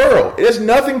with the girl. It has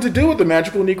nothing to do with the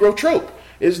magical Negro trope.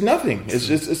 It's nothing.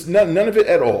 It's none of it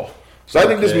at all. So I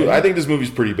think this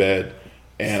movie's pretty bad.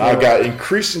 And I got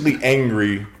increasingly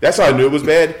angry. That's how I knew it was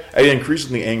bad. I got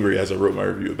increasingly angry as I wrote my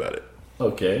review about it.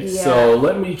 Okay, so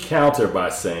let me counter by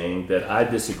saying that I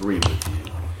disagree with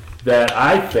you. That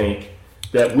I think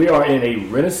that we are in a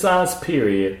renaissance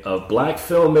period of black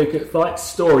filmmakers, black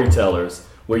storytellers,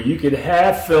 where you could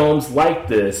have films like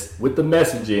this with the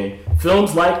messaging,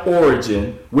 films like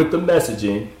Origin with the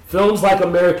messaging, films like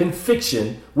American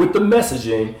Fiction with the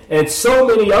messaging, and so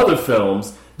many other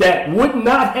films that would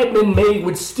not have been made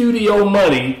with studio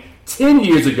money 10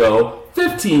 years ago,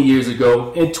 15 years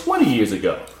ago, and 20 years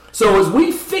ago. So as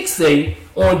we fixate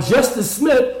on Justice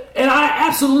Smith, and I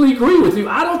absolutely agree with you,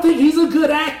 I don't think he's a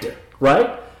good actor,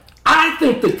 right? I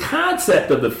think the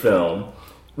concept of the film,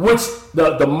 which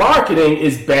the marketing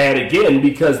is bad again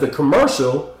because the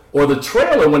commercial or the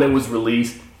trailer when it was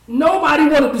released, nobody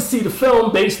wanted to see the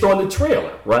film based on the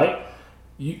trailer, right?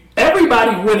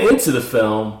 Everybody went into the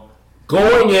film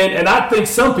going in, and I think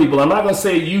some people, I'm not going to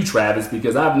say you, Travis,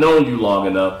 because I've known you long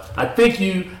enough. I think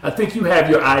you have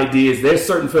your ideas. There's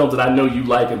certain films that I know you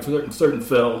like and certain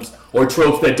films or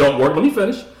tropes that don't work. Let me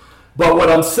finish. But what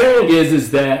I'm saying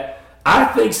is that I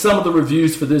think some of the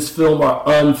reviews for this film are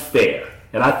unfair.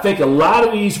 And I think a lot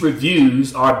of these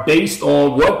reviews are based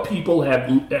on what people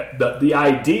have, the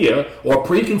idea or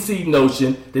preconceived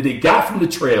notion that they got from the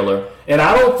trailer. And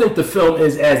I don't think the film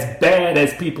is as bad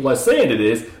as people are saying it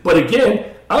is. But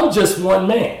again, I'm just one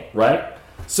man, right?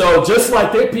 So just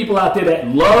like there are people out there that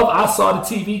love I Saw the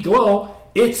TV Glow,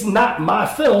 it's not my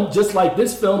film, just like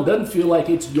this film doesn't feel like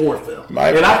it's your film.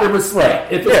 And I can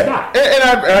respect if it's not.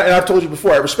 And I've told you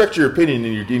before, I respect your opinion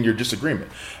in your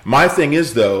disagreement. My thing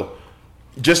is, though,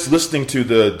 just listening to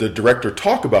the director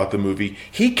talk about the movie,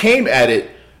 he came at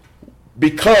it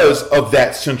because of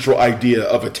that central idea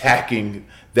of attacking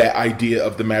that idea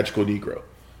of the magical Negro.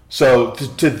 So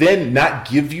to then not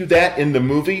give you that in the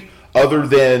movie, other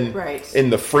than in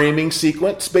the framing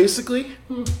sequence, basically,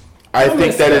 I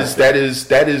think that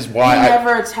is why he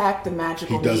never attacked the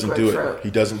magical Negro trope.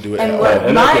 He doesn't do it. And at what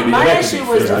all. my issue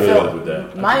was the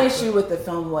film. My issue with the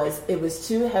film was it was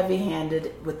too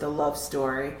heavy-handed with the love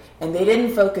story, and they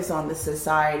didn't focus on the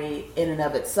society in and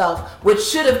of itself, which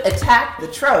should have attacked the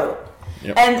trope.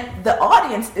 Yep. And the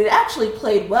audience, it actually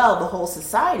played well, the whole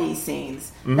society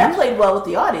scenes. Mm-hmm. That played well with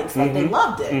the audience. Like, they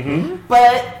loved it. Mm-hmm.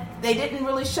 But they didn't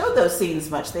really show those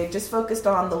scenes much. They just focused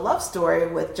on the love story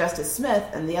with Justice Smith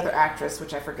and the other actress,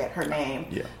 which I forget her name,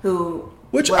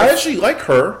 I actually like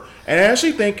her, and I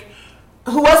actually think...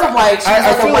 Who wasn't like, she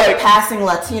was like a passing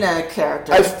Latina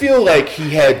character. I feel like he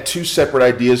had two separate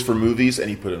ideas for movies, and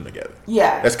he put them together.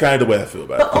 Yeah. That's kind of the way I feel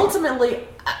about it. But ultimately...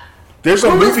 There's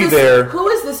a movie there. Who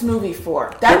is this movie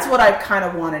for? That's what I kind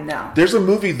of want to know. There's a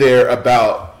movie there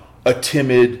about a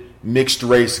timid, mixed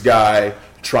race guy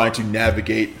trying to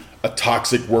navigate a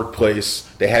toxic workplace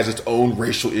that has its own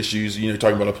racial issues. You know, you're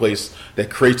talking about a place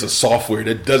that creates a software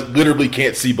that literally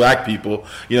can't see black people.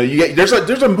 You know,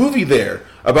 there's a movie there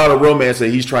about a romance that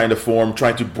he's trying to form,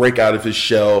 trying to break out of his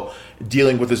shell,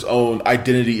 dealing with his own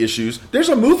identity issues. There's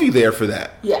a movie there for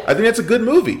that. Yeah. I think that's a good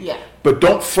movie. Yeah. But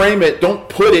don't frame it, don't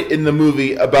put it in the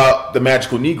movie about the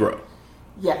magical Negro.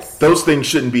 Yes. Those things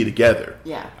shouldn't be together.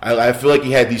 Yeah. I feel like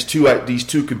he had these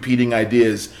two competing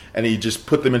ideas, and he just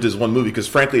put them into this one movie, because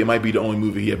frankly, it might be the only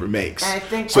movie he ever makes. And I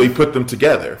think so he put them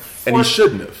together, and he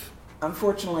shouldn't have.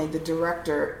 Unfortunately, the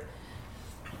director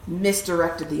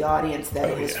misdirected the audience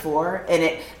that it was for,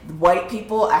 and white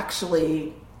people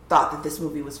actually thought that this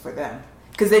movie was for them.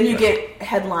 Because then you get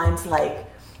headlines like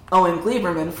Owen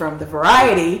Gleiberman from The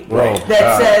Variety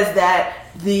says that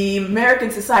the American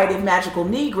Society of Magical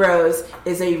Negroes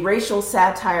is a racial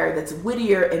satire that's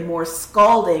wittier and more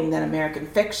scalding than American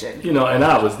Fiction. You know, and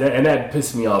that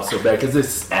pissed me off so bad because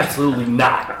it's absolutely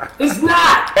not. It's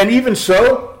not. And even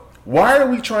so, why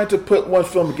are we trying to put one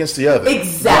film against the other?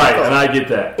 Exactly. Right, and I get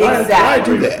that.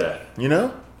 Exactly. Why do that? You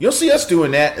know? You'll see us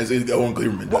doing that as Owen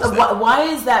Gleiberman does that. Why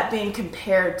is that being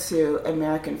compared to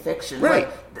American Fiction? Right.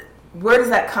 Where does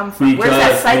that come from? Because where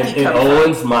does that psyche come from? In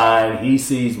Owen's mind, he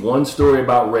sees one story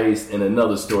about race and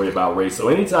another story about race. So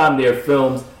anytime there are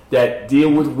films that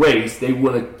deal with race,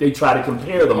 they try to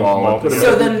compare them all.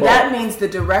 So then that means the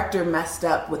director messed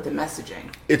up with the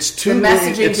messaging. It's two the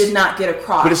messaging did not get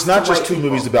across. But it's not just two people.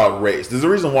 movies about race. There's a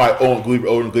reason why Owen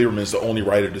Gleiberman is the only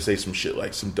writer to say some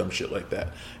dumb shit like that.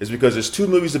 It's because there's two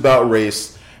movies about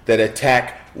race that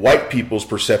attack white people's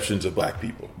perceptions of black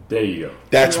people. There you go.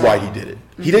 That's why he did it.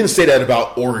 He didn't say that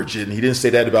about Origin. He didn't say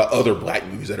that about other black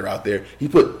movies that are out there. He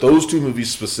put those two movies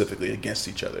specifically against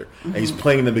each other, and he's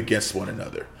playing them against one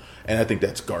another. And I think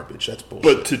that's garbage. That's bullshit.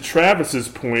 But to Travis's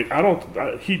point,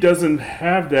 he doesn't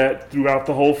have that throughout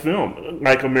the whole film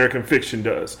like American Fiction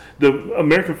does. The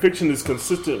American Fiction is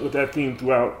consistent with that theme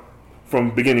throughout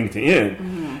from beginning to end.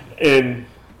 Mm-hmm. And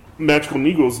Magical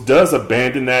Negroes does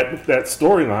abandon that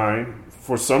storyline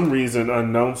for some reason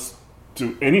unknown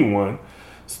to anyone.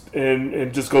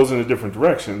 And just goes in a different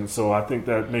direction. So I think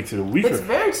that makes it a weaker. It's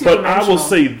very two-dimensional. But I will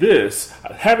say this: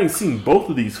 having seen both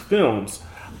of these films,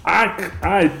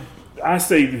 I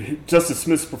say Justice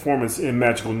Smith's performance in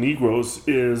Magical Negroes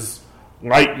is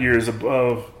light years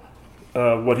above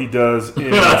what he does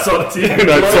in I saw the TV.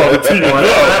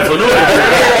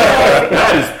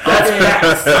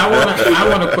 I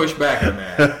want to push back on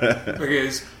that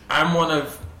because I'm one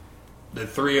of the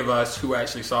three of us who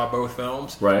actually saw both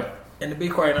films. Right. And to be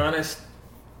quite honest,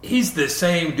 he's the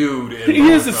same dude. He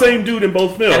is the same dude in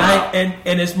both films.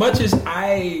 And as much as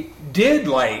I did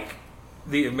like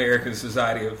the American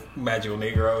Society of Magical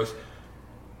Negroes,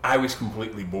 I was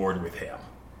completely bored with him.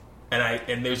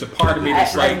 And there's a part of me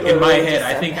that's like in my head.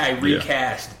 I think I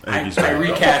recast. I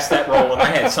recast that role, and I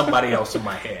had somebody else in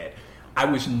my head. I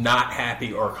was not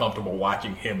happy or comfortable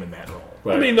watching him in that role.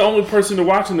 Right. I mean, the only person to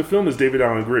watch in the film is David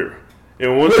Allen Greer.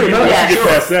 And once you get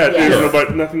past that,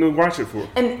 there's nothing to watch it for.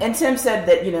 And Tim said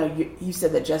that, you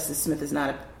said that Justice Smith is not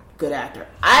a good actor.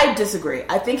 I disagree.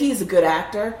 I think he's a good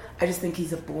actor. I just think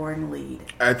he's a boring lead.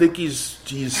 I think he's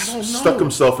stuck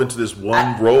himself into this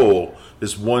one role,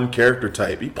 this one character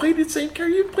type. He played the same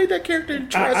character. You played that character in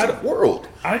Jurassic World.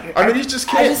 I mean, he just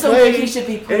can't. I just don't think he should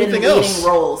be put in leading else.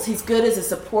 roles. He's good as a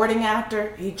supporting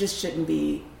actor. He just shouldn't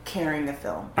be carrying the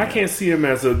film. I can't see him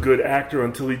as a good actor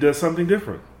until he does something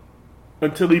different.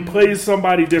 Until he plays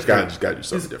somebody different. He's got to do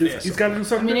something different. He's got to do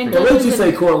something different. What did you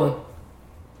say, Corlin?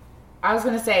 I was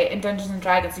going to say, in Dungeons and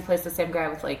Dragons, he plays the same guy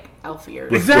with, elf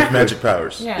ears. With magic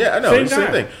powers. Yeah, I know. It's the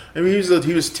same thing. I mean,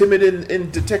 he was timid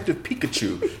in Detective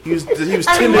Pikachu. He was timid.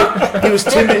 He was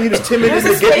timid. There's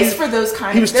a space for those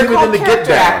kinds. He was timid in the Get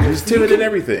Down. He was timid in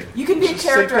everything. You can be a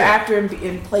character actor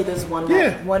and play those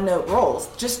one-note roles.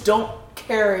 Just don't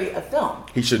carry a film.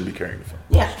 He shouldn't be carrying the film.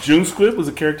 Yeah. June Squibb was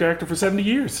a character actor for 70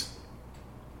 years.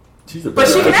 But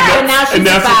she can act, and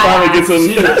now she's finally gets a.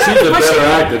 She's a better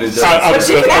actor than Justice. I'm just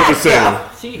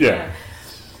saying.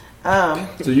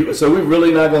 So we're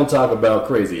really not going to talk about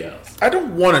Crazy House. I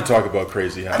don't want to talk about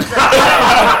Crazy House. Can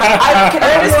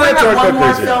I just bring up one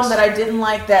more film that I didn't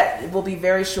like that will be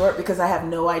very short because I have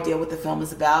no idea what the film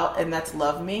is about, and that's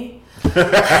Love Me. All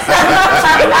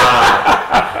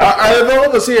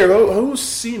of us here, who's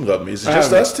seen Love Me? Is it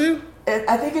just us two?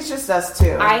 I think it's just us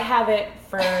two. I have it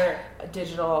for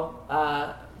digital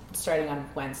starting on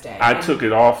Wednesday. I took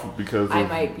it off because I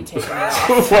might be taking it off.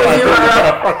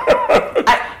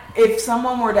 If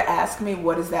someone were to ask me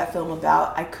what is that film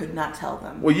about, I could not tell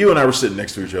them. Well, you and I were sitting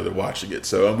next to each other watching it,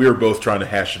 so we were both trying to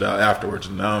hash it out afterwards,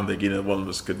 and now I'm thinking that one of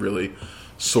us could really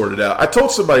sort it out. I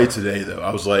told somebody today, though,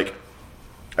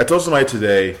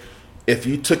 if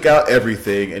you took out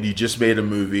everything and you just made a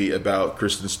movie about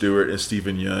Kristen Stewart and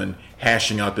Stephen Yeun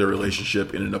hashing out their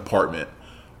relationship in an apartment,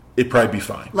 it'd probably be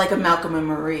fine. Like a Malcolm and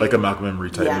Marie. Like a Malcolm and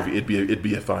Marie type movie. It'd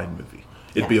be a fine movie.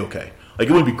 It'd be okay. Like,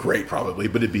 it wouldn't be great probably,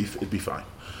 but it'd be fine.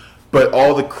 But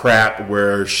all the crap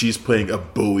where she's playing a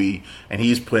buoy and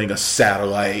he's playing a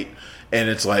satellite, and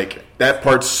it's like, that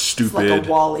part's stupid. It's like a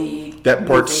Wall-E That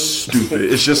part's stupid.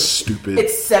 It's just stupid.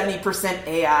 It's 70%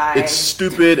 AI. It's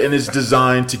stupid, and it's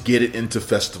designed to get it into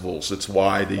festivals. That's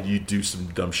why you do some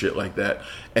dumb shit like that.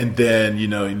 And then,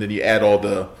 and then you add all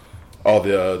the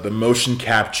motion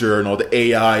capture and all the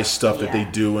AI stuff that they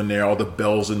do in there, all the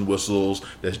bells and whistles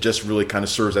that just really kind of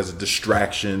serves as a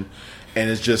distraction. And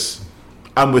it's just,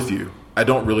 I'm with you. I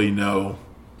don't really know.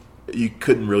 You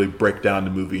couldn't really break down the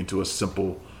movie into a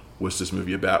simple, what's this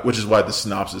movie about? Which is why the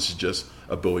synopsis is just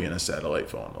a buoy and a satellite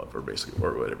fall in love, or basically,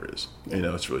 or whatever it is.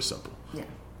 Yeah. It's really simple. Yeah.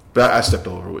 But I stepped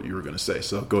over what you were going to say,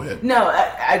 so go ahead. No,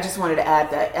 I just wanted to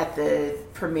add that at the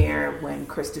premiere, when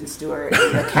Kristen Stewart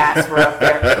and the cast were up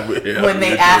there, when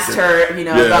they asked her,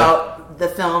 about the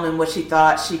film and what she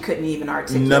thought, she couldn't even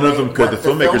articulate. None of them could. The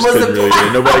filmmakers couldn't really.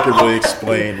 Nobody could really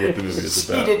explain what the movie was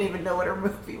about. She didn't even know what her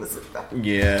movie was about.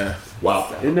 Yeah.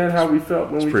 Wow. Isn't that how we felt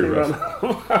when we came out?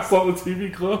 I saw the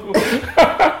TV club.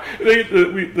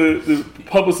 The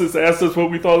publicist asked us what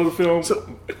we thought of the film.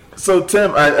 So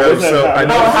Tim, I know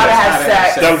How to Have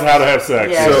Sex. That was How to Have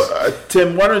Sex. Yes. So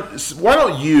Tim, why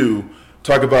don't you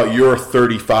talk about your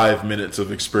 35 minutes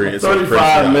of experience?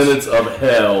 35 minutes of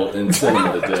hell in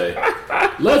cinema today.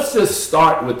 Let's just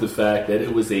start with the fact that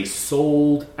it was a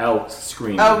sold-out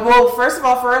screening. Well, first of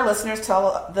all, for our listeners,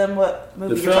 tell them what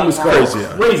movie you're talking about.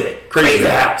 Crazy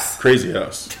House. Crazy House. Crazy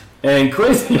House. And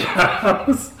Crazy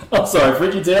House I'm sorry,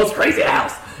 Freaky Tales, Crazy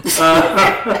House.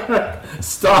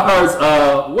 Stars,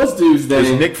 what's dude's name?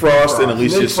 There's Nick Frost and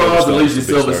Alicia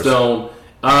Silverstone.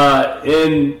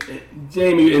 And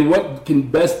Jamie, in what can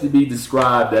best be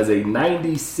described as a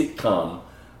 90s sitcom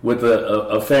with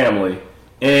a family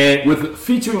and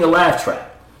featuring a laugh track.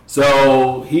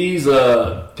 So he's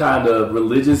a kind of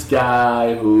religious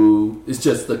guy who is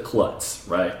just a klutz,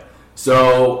 right?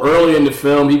 So early in the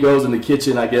film, he goes in the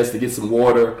kitchen, I guess, to get some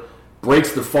water,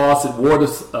 breaks the faucet, water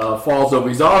falls over.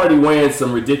 He's already wearing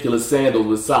some ridiculous sandals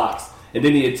with socks. And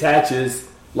then he attaches,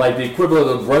 like the equivalent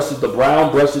of brushes, the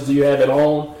brown brushes you have at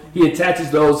home, he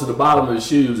attaches those to the bottom of his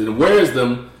shoes and wears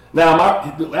them. Now,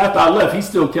 after I left, he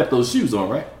still kept those shoes on,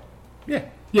 right? Yeah.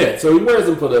 Yeah, so he wears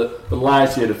them for the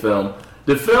lion's share of the film.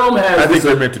 The film has... I think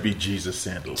they're meant to be Jesus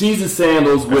sandals. Jesus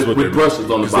sandals with brushes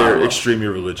on the bottom. They're extremely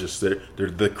religious. They're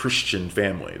the Christian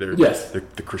family. They're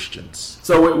the Christians.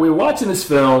 So we're watching this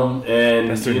film,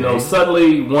 and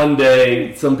suddenly one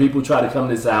day, some people try to come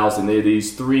to this house, and there are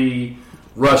these 3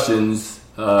 Russians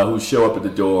who show up at the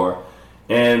door.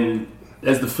 And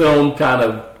as the film kind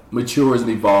of matures and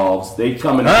evolves, they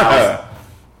come in the house.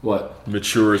 What?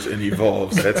 Matures and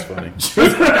evolves. That's funny. Go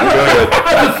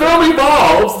ahead. The film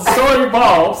evolves. The story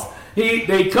evolves.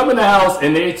 They come in the house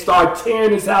and they start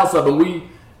tearing this house up, and we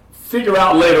figure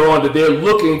out later on that they're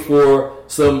looking for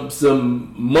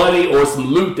some money or some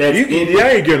loot that's in.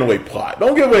 I ain't giving away plot.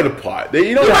 Don't give away the plot.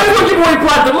 You don't give away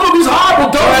plot. The movie's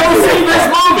horrible. Don't see this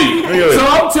movie. So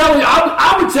I'm telling you,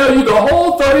 I would tell you the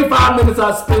whole 35 minutes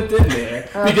I spent in there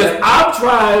because I'm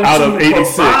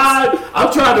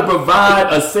trying to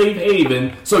provide a safe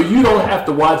haven so you don't have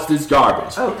to watch this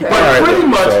garbage. Okay. But pretty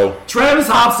much, Travis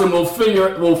Hobson will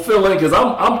fill in because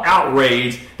I'm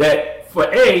outraged that. For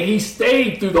he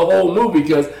stayed through the whole movie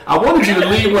because I wanted you to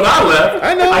leave when I left.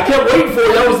 I know. I kept waiting for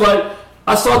you. I was like,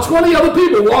 I saw 20 other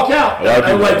people walk out,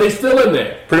 and like they still in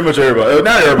there. Pretty much everybody.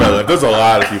 Not everybody left. There's a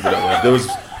lot of people that left.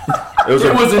 It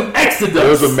was an exodus. There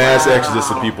was a mass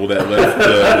exodus of people that left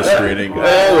the screening.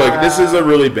 Look, this is a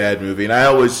really bad movie, and I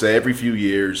always say every few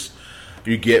years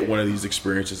you get one of these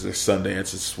experiences at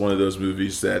Sundance. It's one of those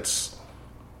movies that's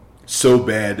so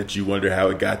bad that you wonder how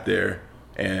it got there.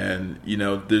 And,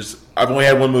 I've only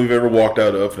had one movie I've ever walked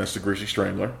out of, and that's The Greasy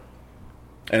Strangler.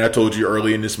 And I told you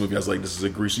early in this movie, I was like, this is a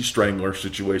Greasy Strangler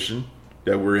situation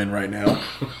that we're in right now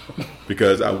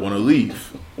because I want to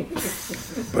leave.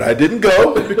 But I didn't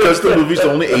go because the movie's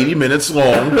only 80 minutes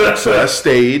long, so I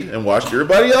stayed and watched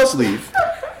everybody else leave.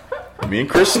 Me and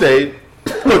Chris stayed.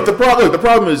 Look, the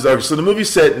problem is, so the movie's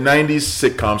set 90s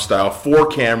sitcom style,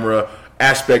 4-camera,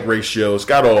 aspect ratio, it's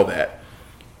got all that.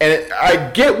 And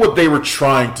I get what they were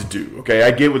trying to do, okay?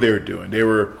 I get what they were doing. They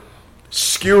were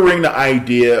skewering the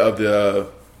idea of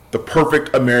the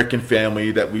perfect American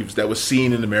family that was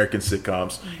seen in American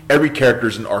sitcoms. Every character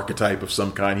is an archetype of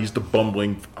some kind. He's the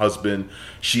bumbling husband.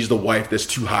 She's the wife that's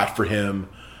too hot for him.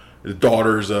 The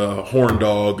daughter's a horn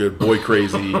dog, a boy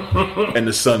crazy. And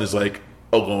the son is like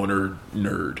a loner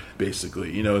nerd,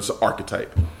 basically. It's an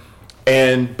archetype.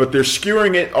 But they're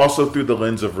skewering it also through the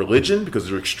lens of religion because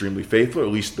they're extremely faithful, or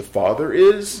at least the father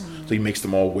is. So he makes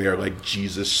them all wear like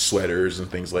Jesus sweaters and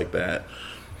things like that.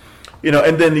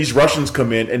 And then these Russians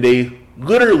come in and they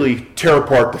literally tear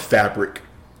apart the fabric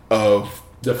of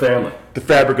the family.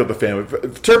 Tear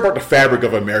apart the fabric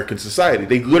of American society.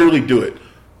 They literally do it.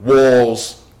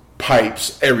 Walls,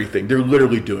 pipes, everything. They're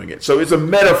literally doing it. So it's a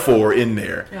metaphor in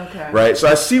there. Okay. Right? So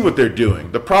I see what they're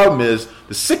doing. The problem is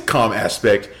the sitcom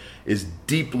aspect is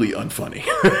deeply unfunny.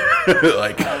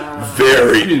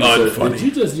 Very unfunny. Did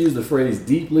you just use the phrase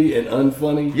deeply and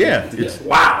unfunny? Yeah.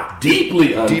 Wow. Deeply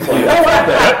unfunny. I like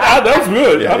that. That's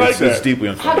good. Yeah, I like that. It's deeply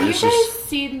unfunny. Have you guys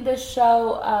seen the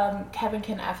show Kevin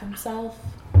Can F Himself?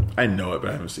 I know it, but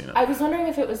I haven't seen it. I was wondering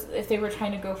if they were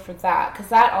trying to go for that, because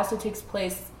that also takes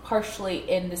place partially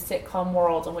in the sitcom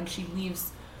world, and when she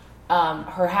leaves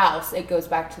her house, it goes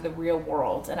back to the real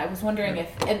world. And I was wondering if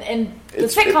and the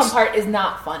sitcom part is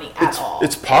not funny at all.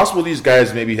 It's possible these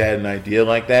guys maybe had an idea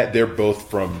like that. They're both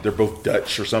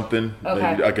Dutch or something,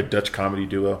 like a Dutch comedy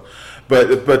duo.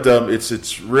 But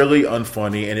it's really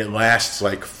unfunny, and it lasts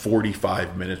like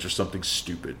 45 minutes or something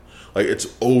stupid. Like it's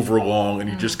over long, and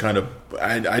you just kind of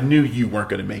I knew you weren't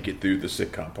going to make it through the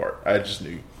sitcom part. I just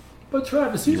knew. But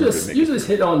Travis, you just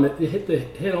hit on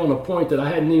a point that I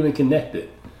hadn't even connected.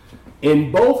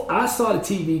 In both, I saw the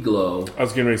TV Glow. I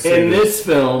was going to say this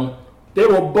film, they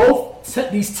were both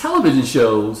these television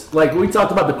shows. Like we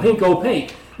talked about the Pink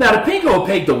Opaque. Now, the Pink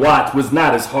Opaque to watch was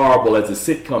not as horrible as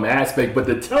the sitcom aspect, but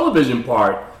the television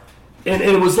part And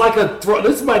it was like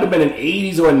this might have been an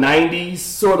 80s or a 90s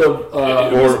sort of.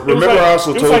 I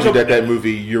also told you that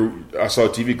movie, I saw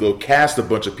TV Glow cast a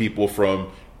bunch of people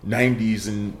from 90s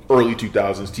and early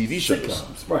 2000s TV shows.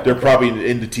 Sitcoms, right. They're probably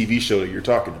in the TV show that you're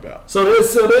talking about. So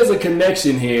there's a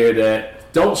connection here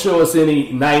that don't show us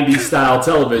any 90s style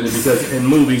television because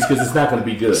it's not going to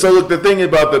be good. So look, the thing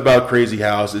about Crazy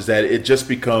House is that it just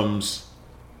becomes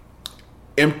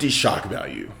empty shock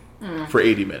value for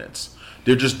 80 minutes.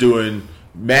 They're just doing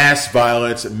mass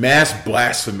violence, mass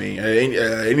blasphemy.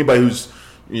 Anybody who's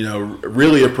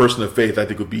really a person of faith, I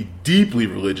think, would be deeply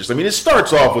religious. I mean, it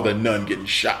starts off with a nun getting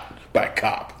shot by a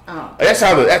cop. Oh. That's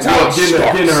how it starts.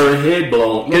 Getting her head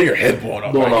blown. Getting your head blown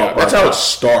off by a cop. That's how it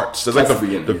starts. That's like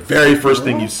the very first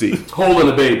thing you see. Holding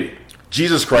a baby.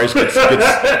 Jesus Christ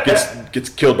gets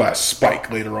killed by a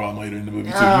spike later in the movie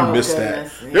too. You missed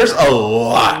that. Yeah. There's a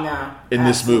lot in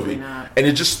this movie, and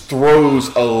it just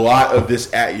throws a lot of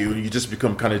this at you, and you just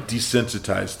become kind of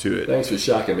desensitized to it. Thanks for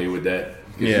shocking me with that.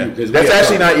 Yeah, that's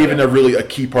actually not even a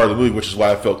key part of the movie, which is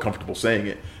why I felt comfortable saying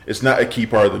it. It's not a key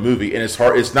part of the movie, and it's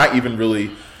hard. It's not even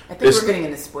really. I think we're getting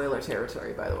into spoiler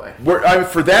territory, by the way.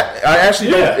 For that, I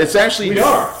actually don't. It's actually we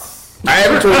are. I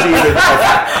haven't told you even.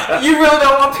 You really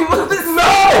don't want people to listen? No,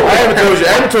 I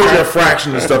haven't told you a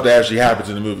fraction of the stuff that actually happens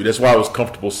in the movie. That's why I was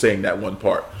comfortable saying that one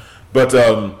part. But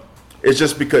it's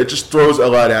just because it just throws a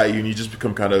lot at you, and you just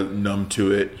become kind of numb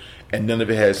to it, and none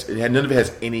of it has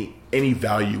any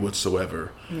value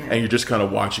whatsoever. Yeah. And you're just kind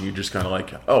of watching. You're just kind of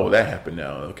like, oh, that happened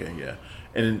now. Okay, yeah,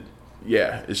 and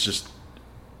yeah, it's just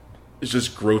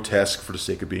grotesque for the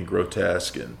sake of being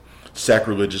grotesque, and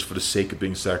sacrilegious for the sake of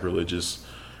being sacrilegious.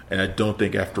 And I don't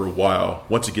think after a while,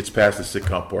 once it gets past the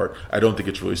sitcom part, I don't think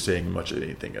it's really saying much of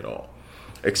anything at all.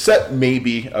 Except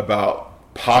maybe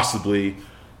about possibly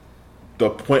the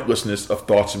pointlessness of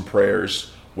thoughts and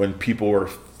prayers when people are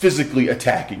physically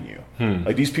attacking you.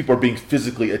 Like these people are being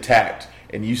physically attacked,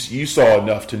 and you saw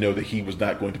enough to know that he was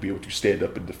not going to be able to stand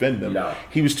up and defend them. No.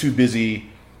 He was too busy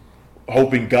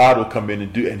hoping God will come in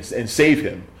and save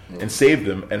him. And save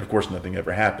them, and of course nothing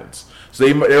ever happens. So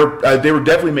they were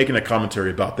definitely making a commentary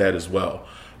about that as well,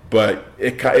 but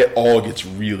it all gets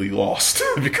really lost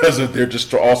because they're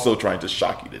just also trying to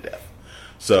shock you to death.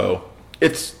 So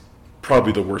it's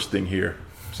probably the worst thing here.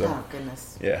 So, oh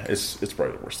goodness, yeah, it's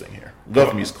probably the worst thing here.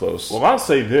 Love Me's close. Well, I'll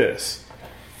say this: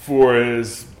 for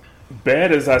as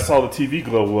bad as I saw the TV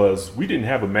Glow was, we didn't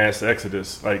have a mass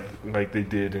exodus like they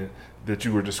did. That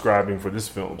you were describing for this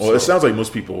film. Well, it sounds like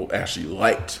most people actually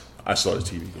liked I Saw the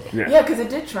TV Glow. Yeah, because it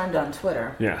did trend on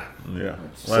Twitter. Yeah.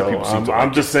 So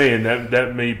I'm just saying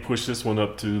that may push this one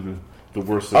up to the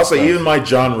worst. I'll say even my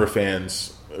genre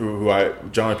fans,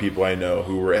 genre people I know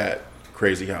who were at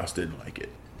Crazy House didn't like it.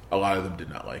 A lot of them did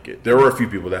not like it. There were a few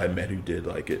people that I met who did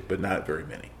like it, but not very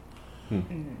many.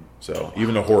 So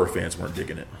even the horror fans weren't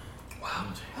digging it. Wow.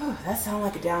 Oh, that sounded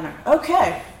like a downer.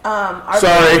 Okay.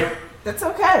 Sorry. That's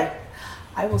okay.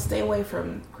 I will stay away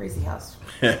from Crazy House.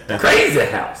 Crazy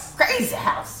House. Crazy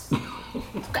House.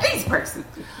 Crazy person.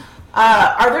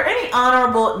 Are there any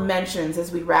honorable mentions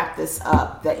as we wrap this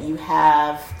up that you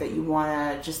have that you want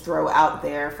to just throw out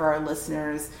there for our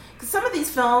listeners? Because some of these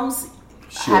films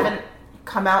haven't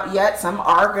come out yet. Some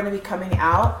are going to be coming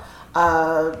out.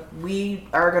 We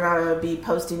are going to be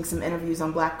posting some interviews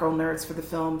on Black Girl Nerds for the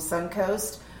film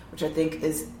Suncoast, which I think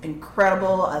is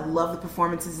incredible. I love the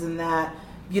performances in that.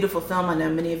 Beautiful film. I know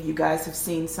many of you guys have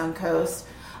seen Suncoast.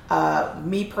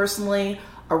 Me personally,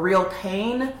 A Real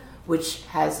Pain, which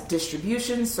has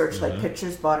distribution. Searchlight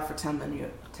Pictures bought it for $10 million.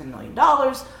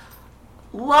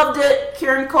 Loved it.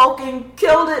 Kieran Culkin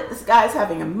killed it. This guy's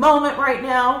having a moment right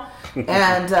now.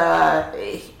 And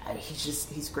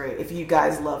he's great. If you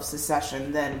guys love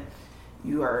Succession, then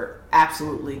you are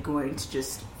absolutely going to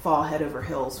just fall head over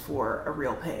heels for A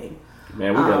Real Pain.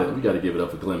 Man, we got to give it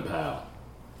up for Glenn Powell.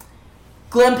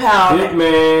 Glenn Powell. Big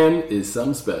man is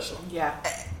something special. Yeah.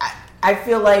 I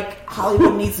feel like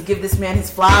Hollywood needs to give this man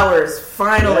his flowers.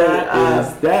 Finally.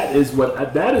 That is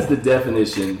the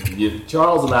definition.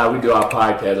 Charles and I, we do our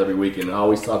podcast every week and I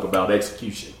always talk about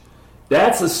execution.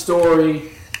 That's a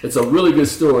story. It's a really good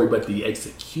story, but the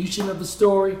execution of the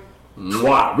story,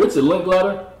 wow. Richard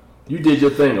Linklater, you did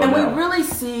your thing on that. And we really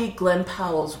see Glenn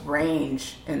Powell's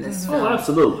range in this film. Oh,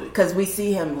 absolutely. Because we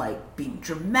see him like being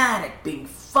dramatic, being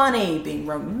funny, being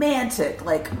romantic,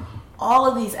 like all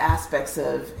of these aspects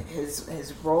of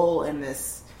his role in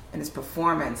this and his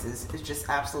performance is just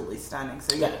absolutely stunning.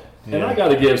 So yeah. And I got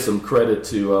to give some credit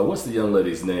to what's the young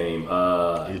lady's name?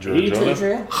 Adria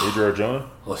Arjona.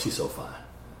 Oh, she's so fine.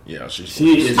 Yeah, she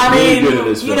is I really mean, good in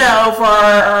this you film. know, for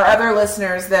our other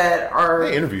listeners that are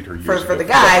I interviewed her years for ago. the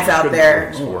guys out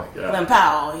there, Oh my God. Glenn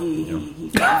Powell,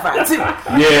 he's fine too. Yeah,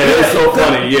 it's so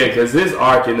funny. Yeah, because his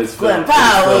arc in this film, Glenn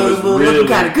Powell was looking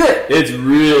kind of good. It's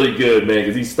really good, man.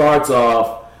 Because he starts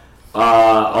off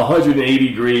 180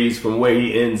 degrees from where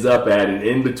he ends up at, and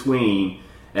in between,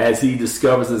 as he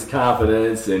discovers his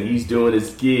confidence and he's doing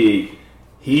his gig,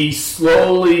 he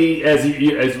slowly, as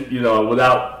you know,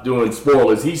 without doing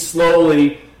spoilers, he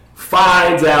slowly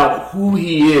finds out who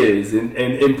he is and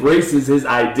embraces his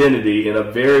identity in a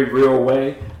very real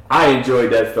way. I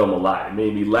enjoyed that film a lot. It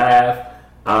made me laugh.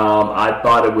 I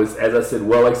thought it was, as I said,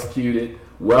 well executed,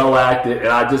 well acted, and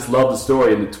I just love the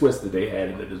story and the twist that they had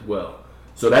in it as well.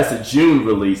 So that's a June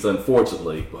release,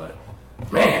 unfortunately, but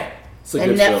man, it's a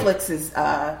And good Netflix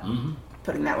film. is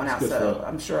putting that one out, It's a good so film.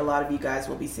 I'm sure a lot of you guys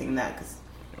will be seeing that because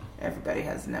everybody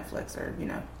has Netflix or, you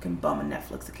know, can bum a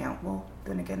Netflix account. Well,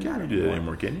 then again, not You do that anymore.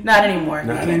 anymore, can you? Not anymore.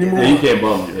 Not You can't do anymore. that. Yeah, you can't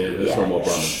bum it. Yeah, there's Yeah, no more yeah.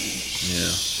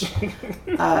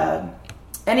 bumming. Yeah.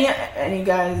 Any of you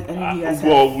guys have?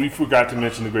 Well, we forgot to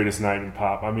mention The Greatest Night in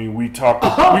Pop. I mean, we talked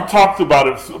about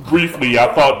it briefly.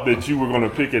 I thought that you were going to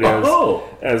pick it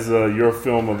as your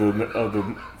film of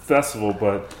the festival,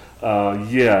 but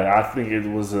yeah, I think it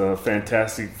was a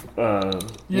fantastic.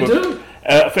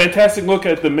 A fantastic look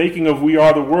at the making of We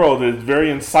Are the World. It's very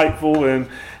insightful and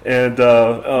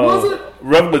Was it?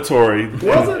 revelatory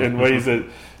Was it? in ways that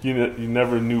you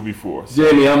never knew before. So,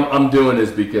 Jamie, I'm doing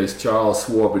this because Charles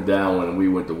swore me down when we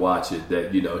went to watch it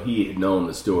that, you know, he had known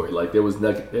the story. Like there was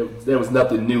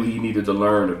nothing new he needed to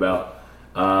learn about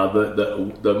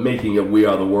the making of We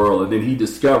Are the World, and then he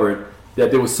discovered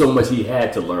that there was so much he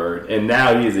had to learn, and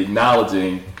now he is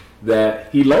acknowledging that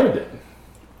he learned it.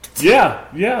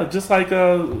 yeah, just like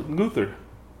Luther.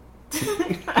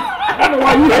 I don't know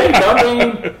why you hate it. I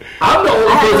mean, I'm the only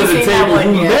person at the seen that table one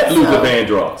who yet, met Luther so-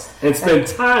 Vandross and spent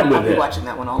time with I'll be him. watching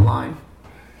that one online.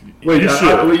 Wait, You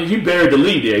should. you buried the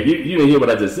lead there. You didn't hear what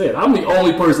I just said. I'm the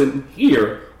only person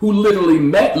here who literally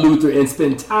met Luther and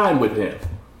spent time with him.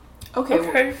 Okay.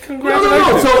 Okay, No.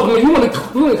 congratulations. So when you want to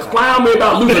clown me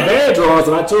about Luther Vandross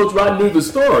and I told you I knew the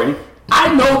story,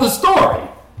 I know the story.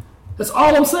 That's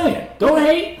all I'm saying. Don't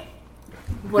hate.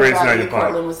 What Greatest about Night you, in Pop.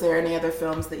 Cortland? Was there any other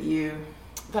films that you?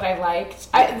 That I liked.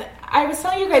 I was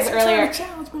telling you guys earlier.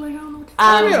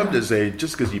 I'm just saying,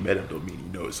 just because you met him don't mean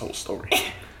you know his whole story.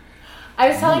 I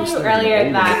was telling you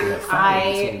earlier that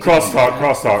I Crosstalk.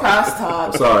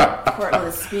 Crosstalk. Sorry. Cortland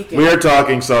is speaking. We are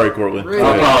talking. Sorry, Cortland. Rude.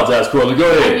 I apologize, Corley. Go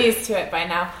I'm ahead. used to it by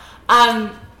now.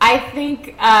 I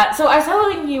think so. I was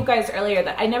telling you guys earlier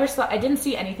that I didn't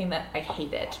see anything that I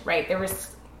hated. Right?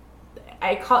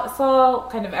 Saw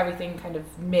kind of everything kind of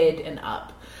mid and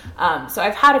up. So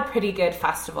I've had a pretty good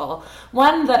festival.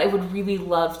 One that I would really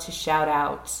love to shout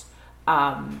out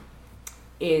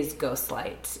is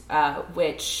Ghostlight,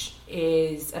 which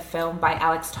is a film by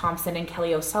Alex Thompson and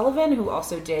Kelly O'Sullivan, who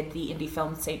also did the indie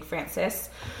film St. Francis.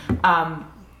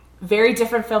 Very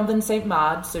different film than St.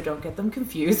 Maud, so don't get them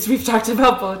confused. We've talked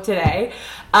about both today.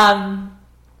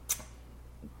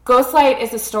 Ghostlight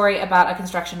is a story about a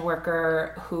construction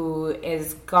worker who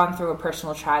is gone through a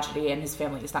personal tragedy and his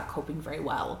family is not coping very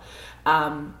well.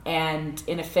 And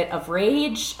in a fit of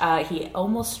rage, he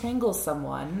almost strangles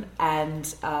someone, and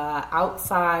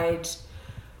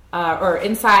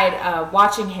inside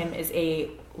watching him is a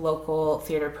local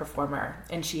theater performer,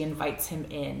 and she invites him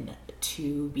in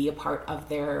to be a part of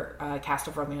their cast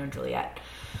of Romeo and Juliet.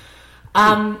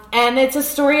 And it's a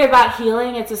story about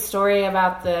healing. It's a story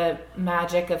about the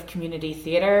magic of community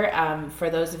theater. For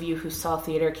those of you who saw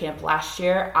Theater Camp last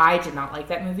year, I did not like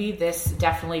that movie. This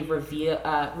definitely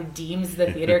redeems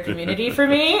the theater community for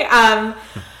me. I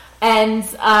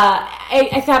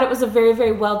thought it was a very,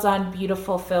 very well done,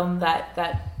 beautiful film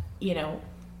that you know,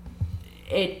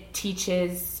 it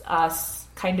teaches us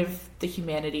kind of the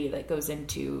humanity that goes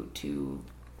into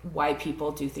why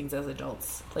people do things as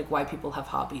adults, like why people have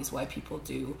hobbies, why people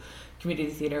do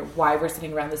community theater, why we're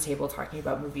sitting around this table talking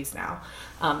about movies now,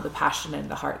 the passion and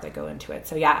the heart that go into it.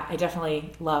 So yeah, I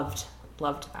definitely loved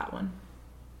that one.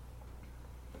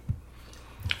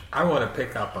 I want to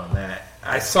pick up on that.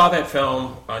 I saw that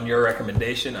film on your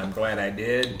recommendation. I'm glad I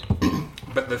did.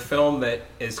 But the film that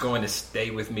is going to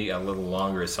stay with me a little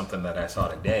longer is something that I saw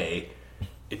today,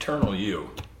 Eternal You.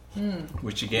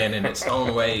 Which again, in its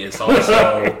own way, is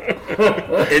also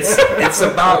it's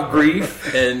about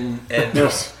grief and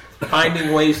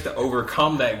finding ways to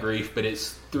overcome that grief, but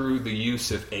it's through the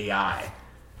use of AI.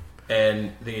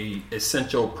 And the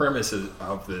essential premises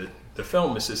of the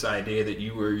film is this idea that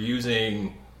you were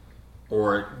using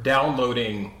or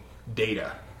downloading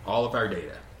data, all of our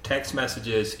data, text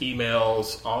messages,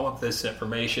 emails, all of this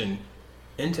information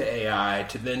into AI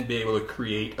to then be able to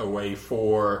create a way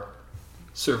for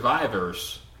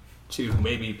survivors to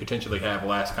maybe potentially have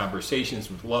last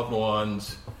conversations with loved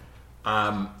ones.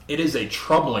 It is a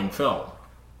troubling film.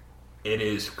 It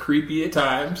is creepy at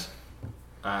times.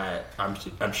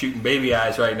 I'm shooting baby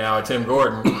eyes right now at Tim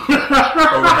Gordon over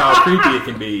how creepy it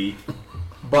can be.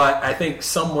 But I think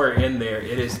somewhere in there,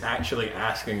 it is actually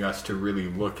asking us to really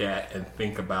look at and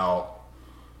think about.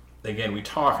 Again, we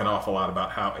talk an awful lot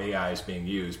about how AI is being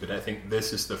used, but I think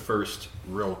this is the first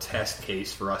real test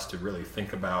case for us to really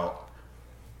think about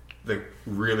the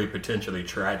really potentially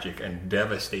tragic and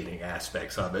devastating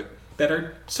aspects of it that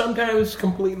are sometimes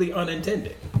completely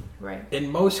unintended. Right.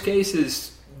 In most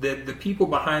cases, the people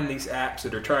behind these apps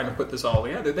that are trying to put this all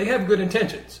together, they have good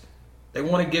intentions. They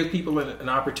want to give people an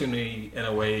opportunity and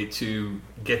a way to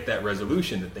get that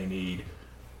resolution that they need,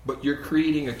 but you're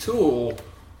creating a tool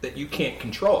that you can't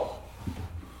control.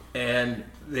 And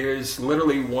there's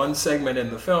literally one segment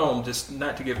in the film, just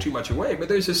not to give too much away, but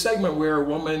there's a segment where a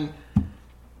woman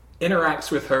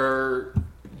interacts with her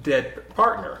dead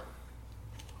partner.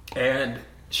 And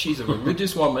she's a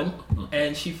religious woman,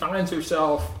 and she finds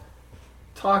herself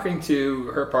talking to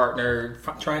her partner,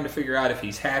 trying to figure out if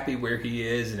he's happy where he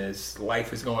is and his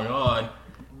life is going on.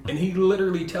 And he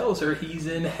literally tells her he's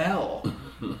in hell.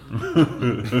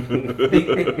 The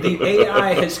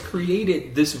AI has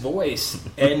created this voice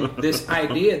and this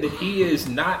idea that he is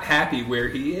not happy where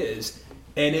he is,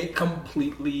 and it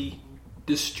completely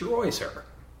destroys her.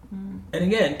 And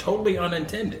again, totally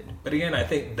unintended. But again, I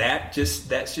think that's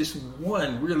just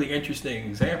one really interesting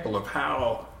example of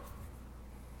how,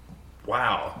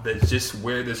 wow, that's just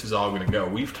where this is all going to go.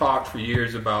 We've talked for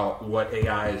years about what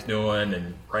AI is doing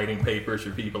and writing papers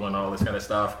for people and all this kind of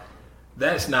stuff.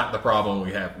 That's not the problem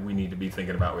we need to be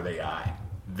thinking about with AI.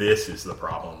 This is the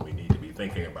problem we need to be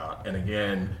thinking about. And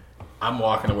again, I'm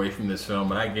walking away from this film,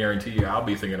 and I guarantee you I'll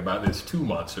be thinking about this 2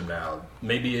 months from now,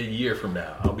 maybe a year from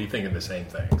now. I'll be thinking the same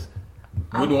things.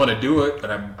 Wouldn't want to do it,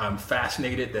 but I'm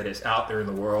fascinated that it's out there in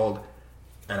the world,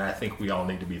 and I think we all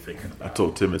need to be thinking about it. I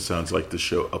told Tim it sounds like the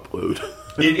show Upload.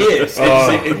 It is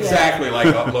exactly like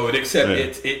Upload, except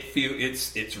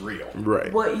it's real.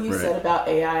 Right. What you said about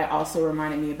AI also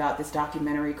reminded me about this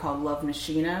documentary called Love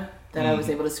Machina that I was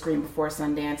able to screen before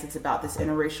Sundance. It's about this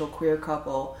interracial queer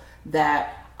couple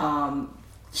that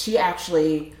she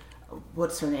actually,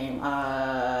 what's her name?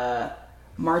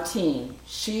 Martine.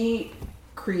 She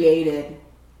created,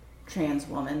 trans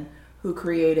woman, who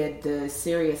created the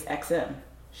Sirius XM.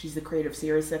 She's the creator of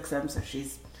Sirius XM, so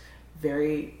she's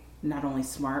very, not only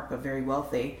smart, but very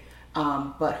wealthy.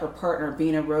 But her partner,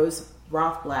 Bina Rose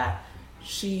Rothblatt,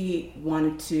 she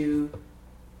wanted to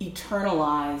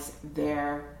eternalize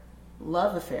their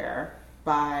love affair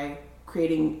by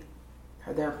creating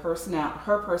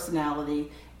her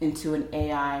personality into an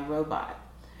AI robot.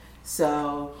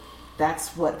 So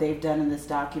that's what they've done in this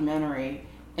documentary,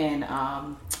 and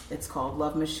it's called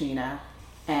Love Machina.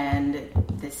 And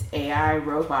this AI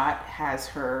robot has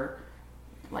her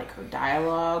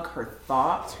dialogue, her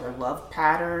thoughts, her love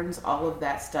patterns, all of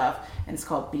that stuff, and it's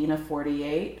called Bina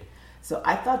 48. So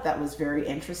I thought that was very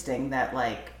interesting that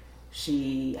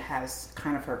she has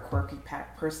kind of her quirky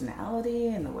personality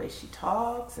and the way she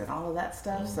talks and all of that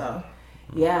stuff. So,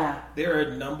 yeah. There are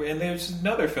a number, and there's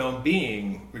another film,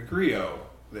 Being, with Griot.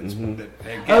 That's, Being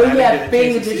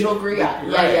the Digital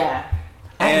Griot. Right. Yeah.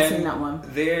 I haven't seen that one.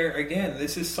 There again,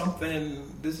 this is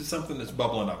something that's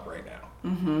bubbling up right now.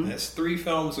 Mm-hmm. There's 3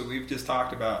 films that we've just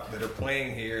talked about that are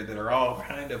playing here that are all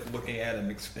kind of looking at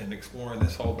and exploring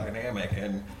this whole dynamic,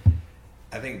 and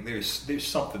I think there's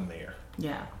something there.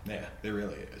 Yeah, there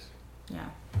really is. Yeah,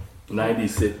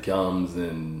 90s sitcoms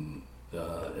and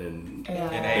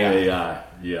AI.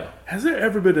 Yeah. Has there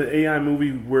ever been an AI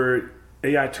movie where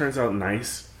AI turns out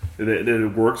nice, that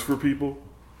it works for people?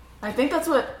 I think that's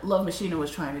what Love Machina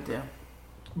was trying to do.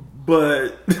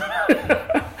 But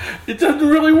it doesn't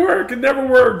really work. It never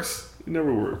works. I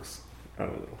don't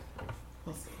know.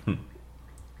 We'll see.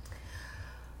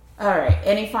 All right.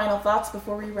 Any final thoughts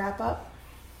before we wrap up?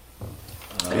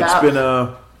 It's been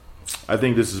I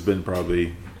think this has been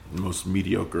probably the most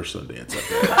mediocre Sundance I've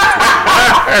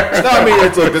had. No, I mean,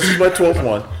 this is my 12th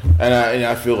one, and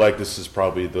I feel like this is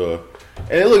probably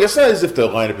it's not as if the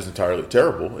lineup is entirely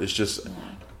terrible. It's just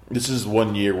this is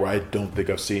one year where I don't think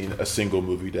I've seen a single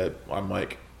movie that I'm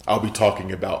like, I'll be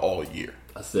talking about all year.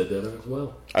 I said that as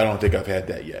well. I don't think I've had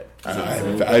that yet. I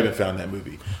haven't found that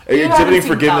movie. Exhibiting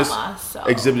Forgiveness. Thelma, so.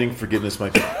 Exhibiting Forgiveness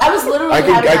might be. I was literally.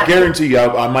 I guarantee you,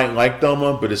 I might like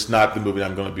Thelma, but it's not the movie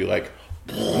I'm going to be like,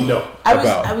 no.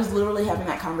 I was literally having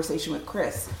that conversation with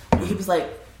Chris. He was like,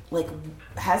 like,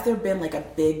 has there been like a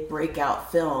big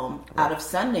breakout film out of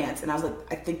Sundance? And I was like,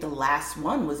 I think the last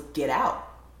one was Get Out,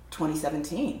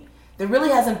 2017. There really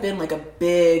hasn't been like a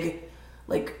big,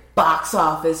 like, box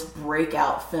office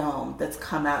breakout film that's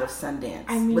come out of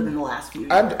Sundance within the last few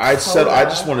years. I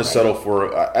just want to settle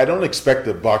for. I don't expect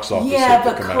the box office. Yeah, hit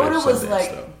but to come out of Coda was Sundance,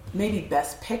 like though. Maybe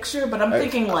Best Picture, but I'm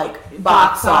thinking like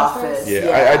box office.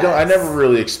 Yeah, I never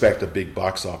really expect a big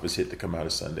box office hit to come out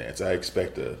of Sundance. I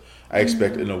expect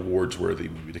an awards worthy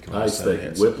movie to come out of Sundance. I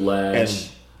expect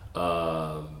Whiplash.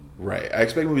 Right. I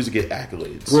expect movies to get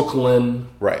accolades. Brooklyn.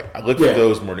 Right. I look for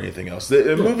those more than anything else.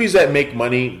 The movies that make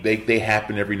money, they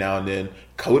happen every now and then.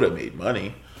 Coda made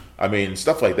money. I mean,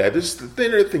 stuff like that.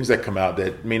 There are things that come out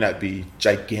that may not be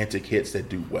gigantic hits that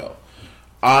do well.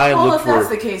 If that's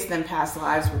the case, then Past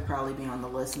Lives would probably be on the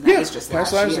list. And that was just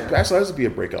Past last year. Past Lives would be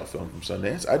a breakout film from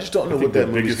Sundance. I just don't know what that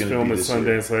movie's going to be this year. The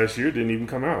biggest film at Sundance last year didn't even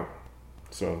come out.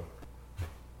 So.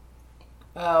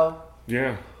 Oh.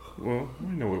 Yeah. Well, we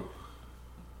know what.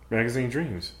 Magazine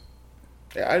Dreams.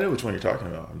 Yeah, I know which one you're talking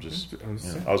about.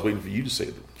 I was waiting for you to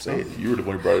say it. You were the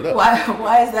one who brought it up.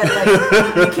 Why is that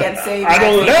like we can't say? I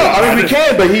don't know. I mean, we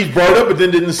can, but he brought it up, but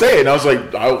then didn't say it. And I was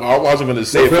like, I wasn't going to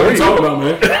say it for you. What are you talking about,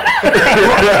 man?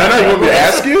 I know you want me to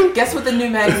ask you. Guess what the new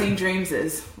Magazine Dreams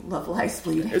is? Love Life's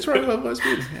Bleeding. It's right, Love Life's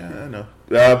Bleeding. Yeah, I know.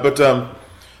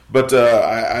 But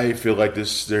I feel like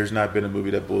there's not been a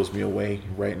movie that blows me away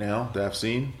right now that I've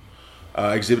seen.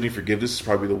 Exhibiting Forgiveness is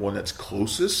probably the one that's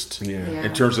closest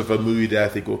in terms of a movie that I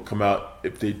think will come out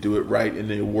if they do it right in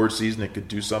the award season. It could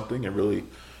do something and really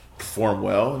perform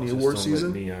well in the award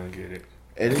season. Let Neon get it,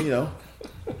 and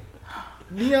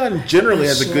Neon generally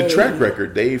has a good track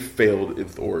record. They failed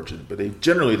with Origin, but they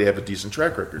have a decent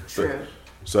track record. True.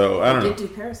 So I don't know. They did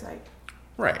do Parasite.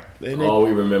 Right. All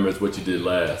we remember is what you did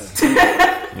last.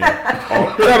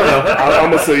 I don't know. I'm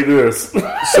gonna say this: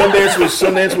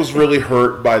 Sundance was really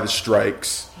hurt by the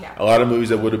strikes. Yeah. A lot of movies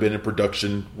that would have been in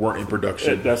production weren't in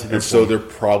production, and so they're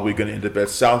probably going to end up at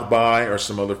South by or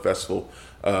some other festival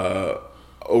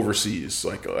overseas,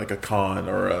 like a Cannes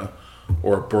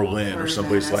or Berlin or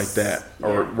someplace Venice. like that. Yeah.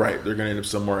 Or they're going to end up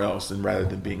somewhere else, and rather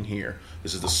than being here,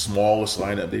 this is the smallest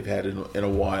lineup they've had in a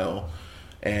while,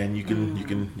 and you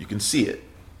can see it.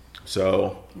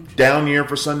 So, down year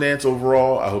for Sundance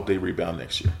overall. I hope they rebound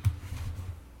next year.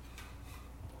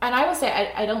 And I will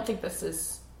say, I don't think this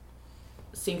is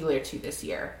singular to this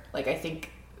year. Like, I think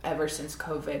ever since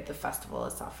COVID, the festival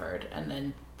has suffered, and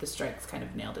then the strikes kind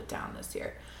of nailed it down this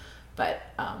year. But,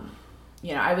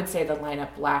 I would say the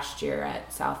lineup last year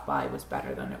at South by was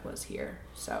better than it was here.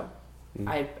 So,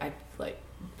 I like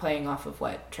playing off of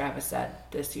what Travis said,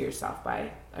 this year's South by.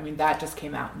 I mean, that just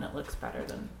came out and it looks better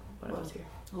than what it was here.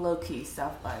 Low key,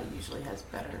 South by usually has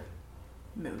better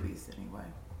movies anyway.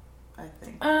 I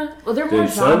think. Well, they're more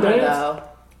genre Sundance? though.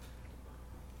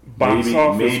 Box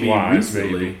office wise,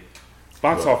 recently. maybe.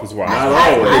 Box office wise.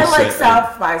 I like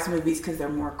South by's movies because they're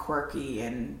more quirky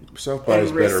and South by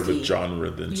is better risky. with genre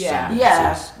than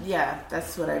Sundance. Yeah,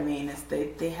 that's what I mean. Is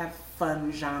they have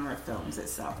fun genre films at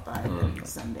South by than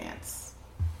Sundance.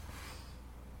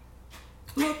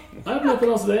 I have nothing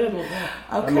else to add on that.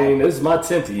 Okay. I mean, this is my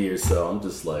 10th year, so I'm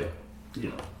just like,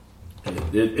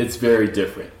 it's very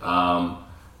different.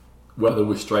 Whether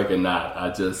we strike or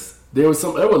not, there were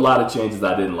a lot of changes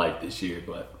I didn't like this year,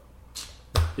 but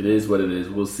it is what it is.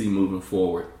 We'll see moving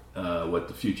forward what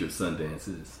the future of Sundance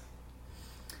is.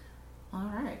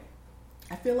 All right.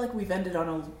 I feel like we've ended on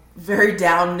a very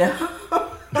down note.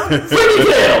 Freaky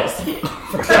Tales!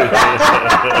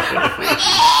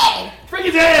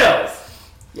 Freaky Tales!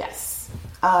 Yes.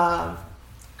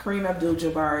 Kareem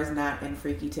Abdul-Jabbar is not in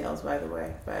Freaky Tales, by the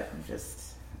way, but it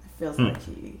feels like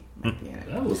he might be in it.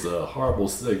 That was a horrible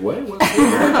segue. What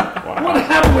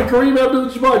happened with Kareem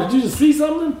Abdul-Jabbar? Did you just see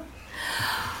something?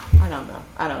 I don't know.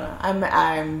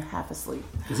 I'm half asleep.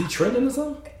 Is he trending or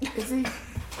something? Is he?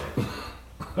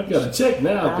 I gotta check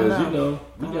now because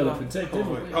we gotta know. protect him.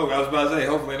 Oh, I was about to say,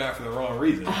 hopefully not for the wrong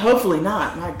reason. Hopefully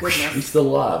not. My goodness. He's still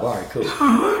alive. All right, cool.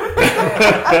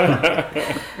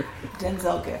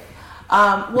 Denzel gift.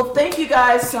 Well, thank you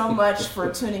guys so much for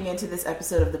tuning into this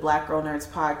episode of the Black Girl Nerds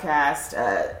podcast.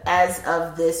 As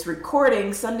of this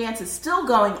recording, Sundance is still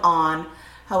going on.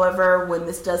 However, when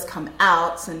this does come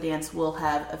out, Sundance will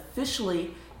have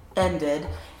officially ended,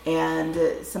 and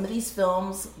some of these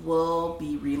films will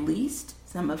be released.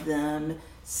 Some of them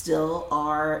still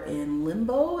are in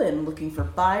limbo and looking for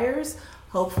buyers.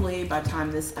 Hopefully, by the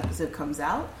time this episode comes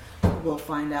out, we'll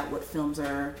find out what films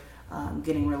are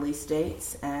getting release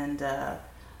dates, and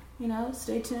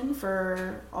stay tuned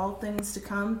for all things to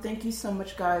come. Thank you so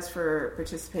much, guys, for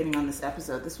participating on this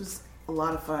episode. This was a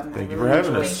lot of fun. Thank I you really for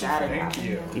having enjoyed us. chatting. Thank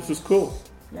you. This is cool.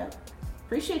 Yep.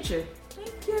 Appreciate you.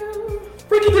 Thank you.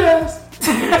 Freaky Jazz.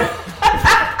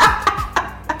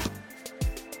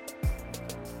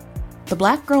 The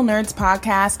Black Girl Nerds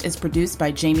podcast is produced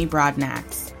by Jamie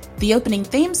Broadnax. The opening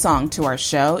theme song to our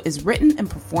show is written and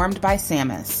performed by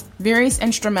Samus. Various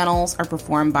instrumentals are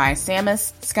performed by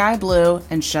Samus, Sky Blue,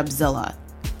 and Shubzilla.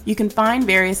 You can find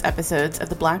various episodes of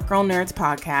the Black Girl Nerds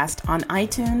podcast on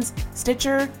iTunes,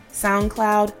 Stitcher,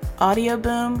 SoundCloud, Audio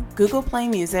Boom, Google Play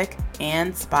Music,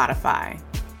 and Spotify.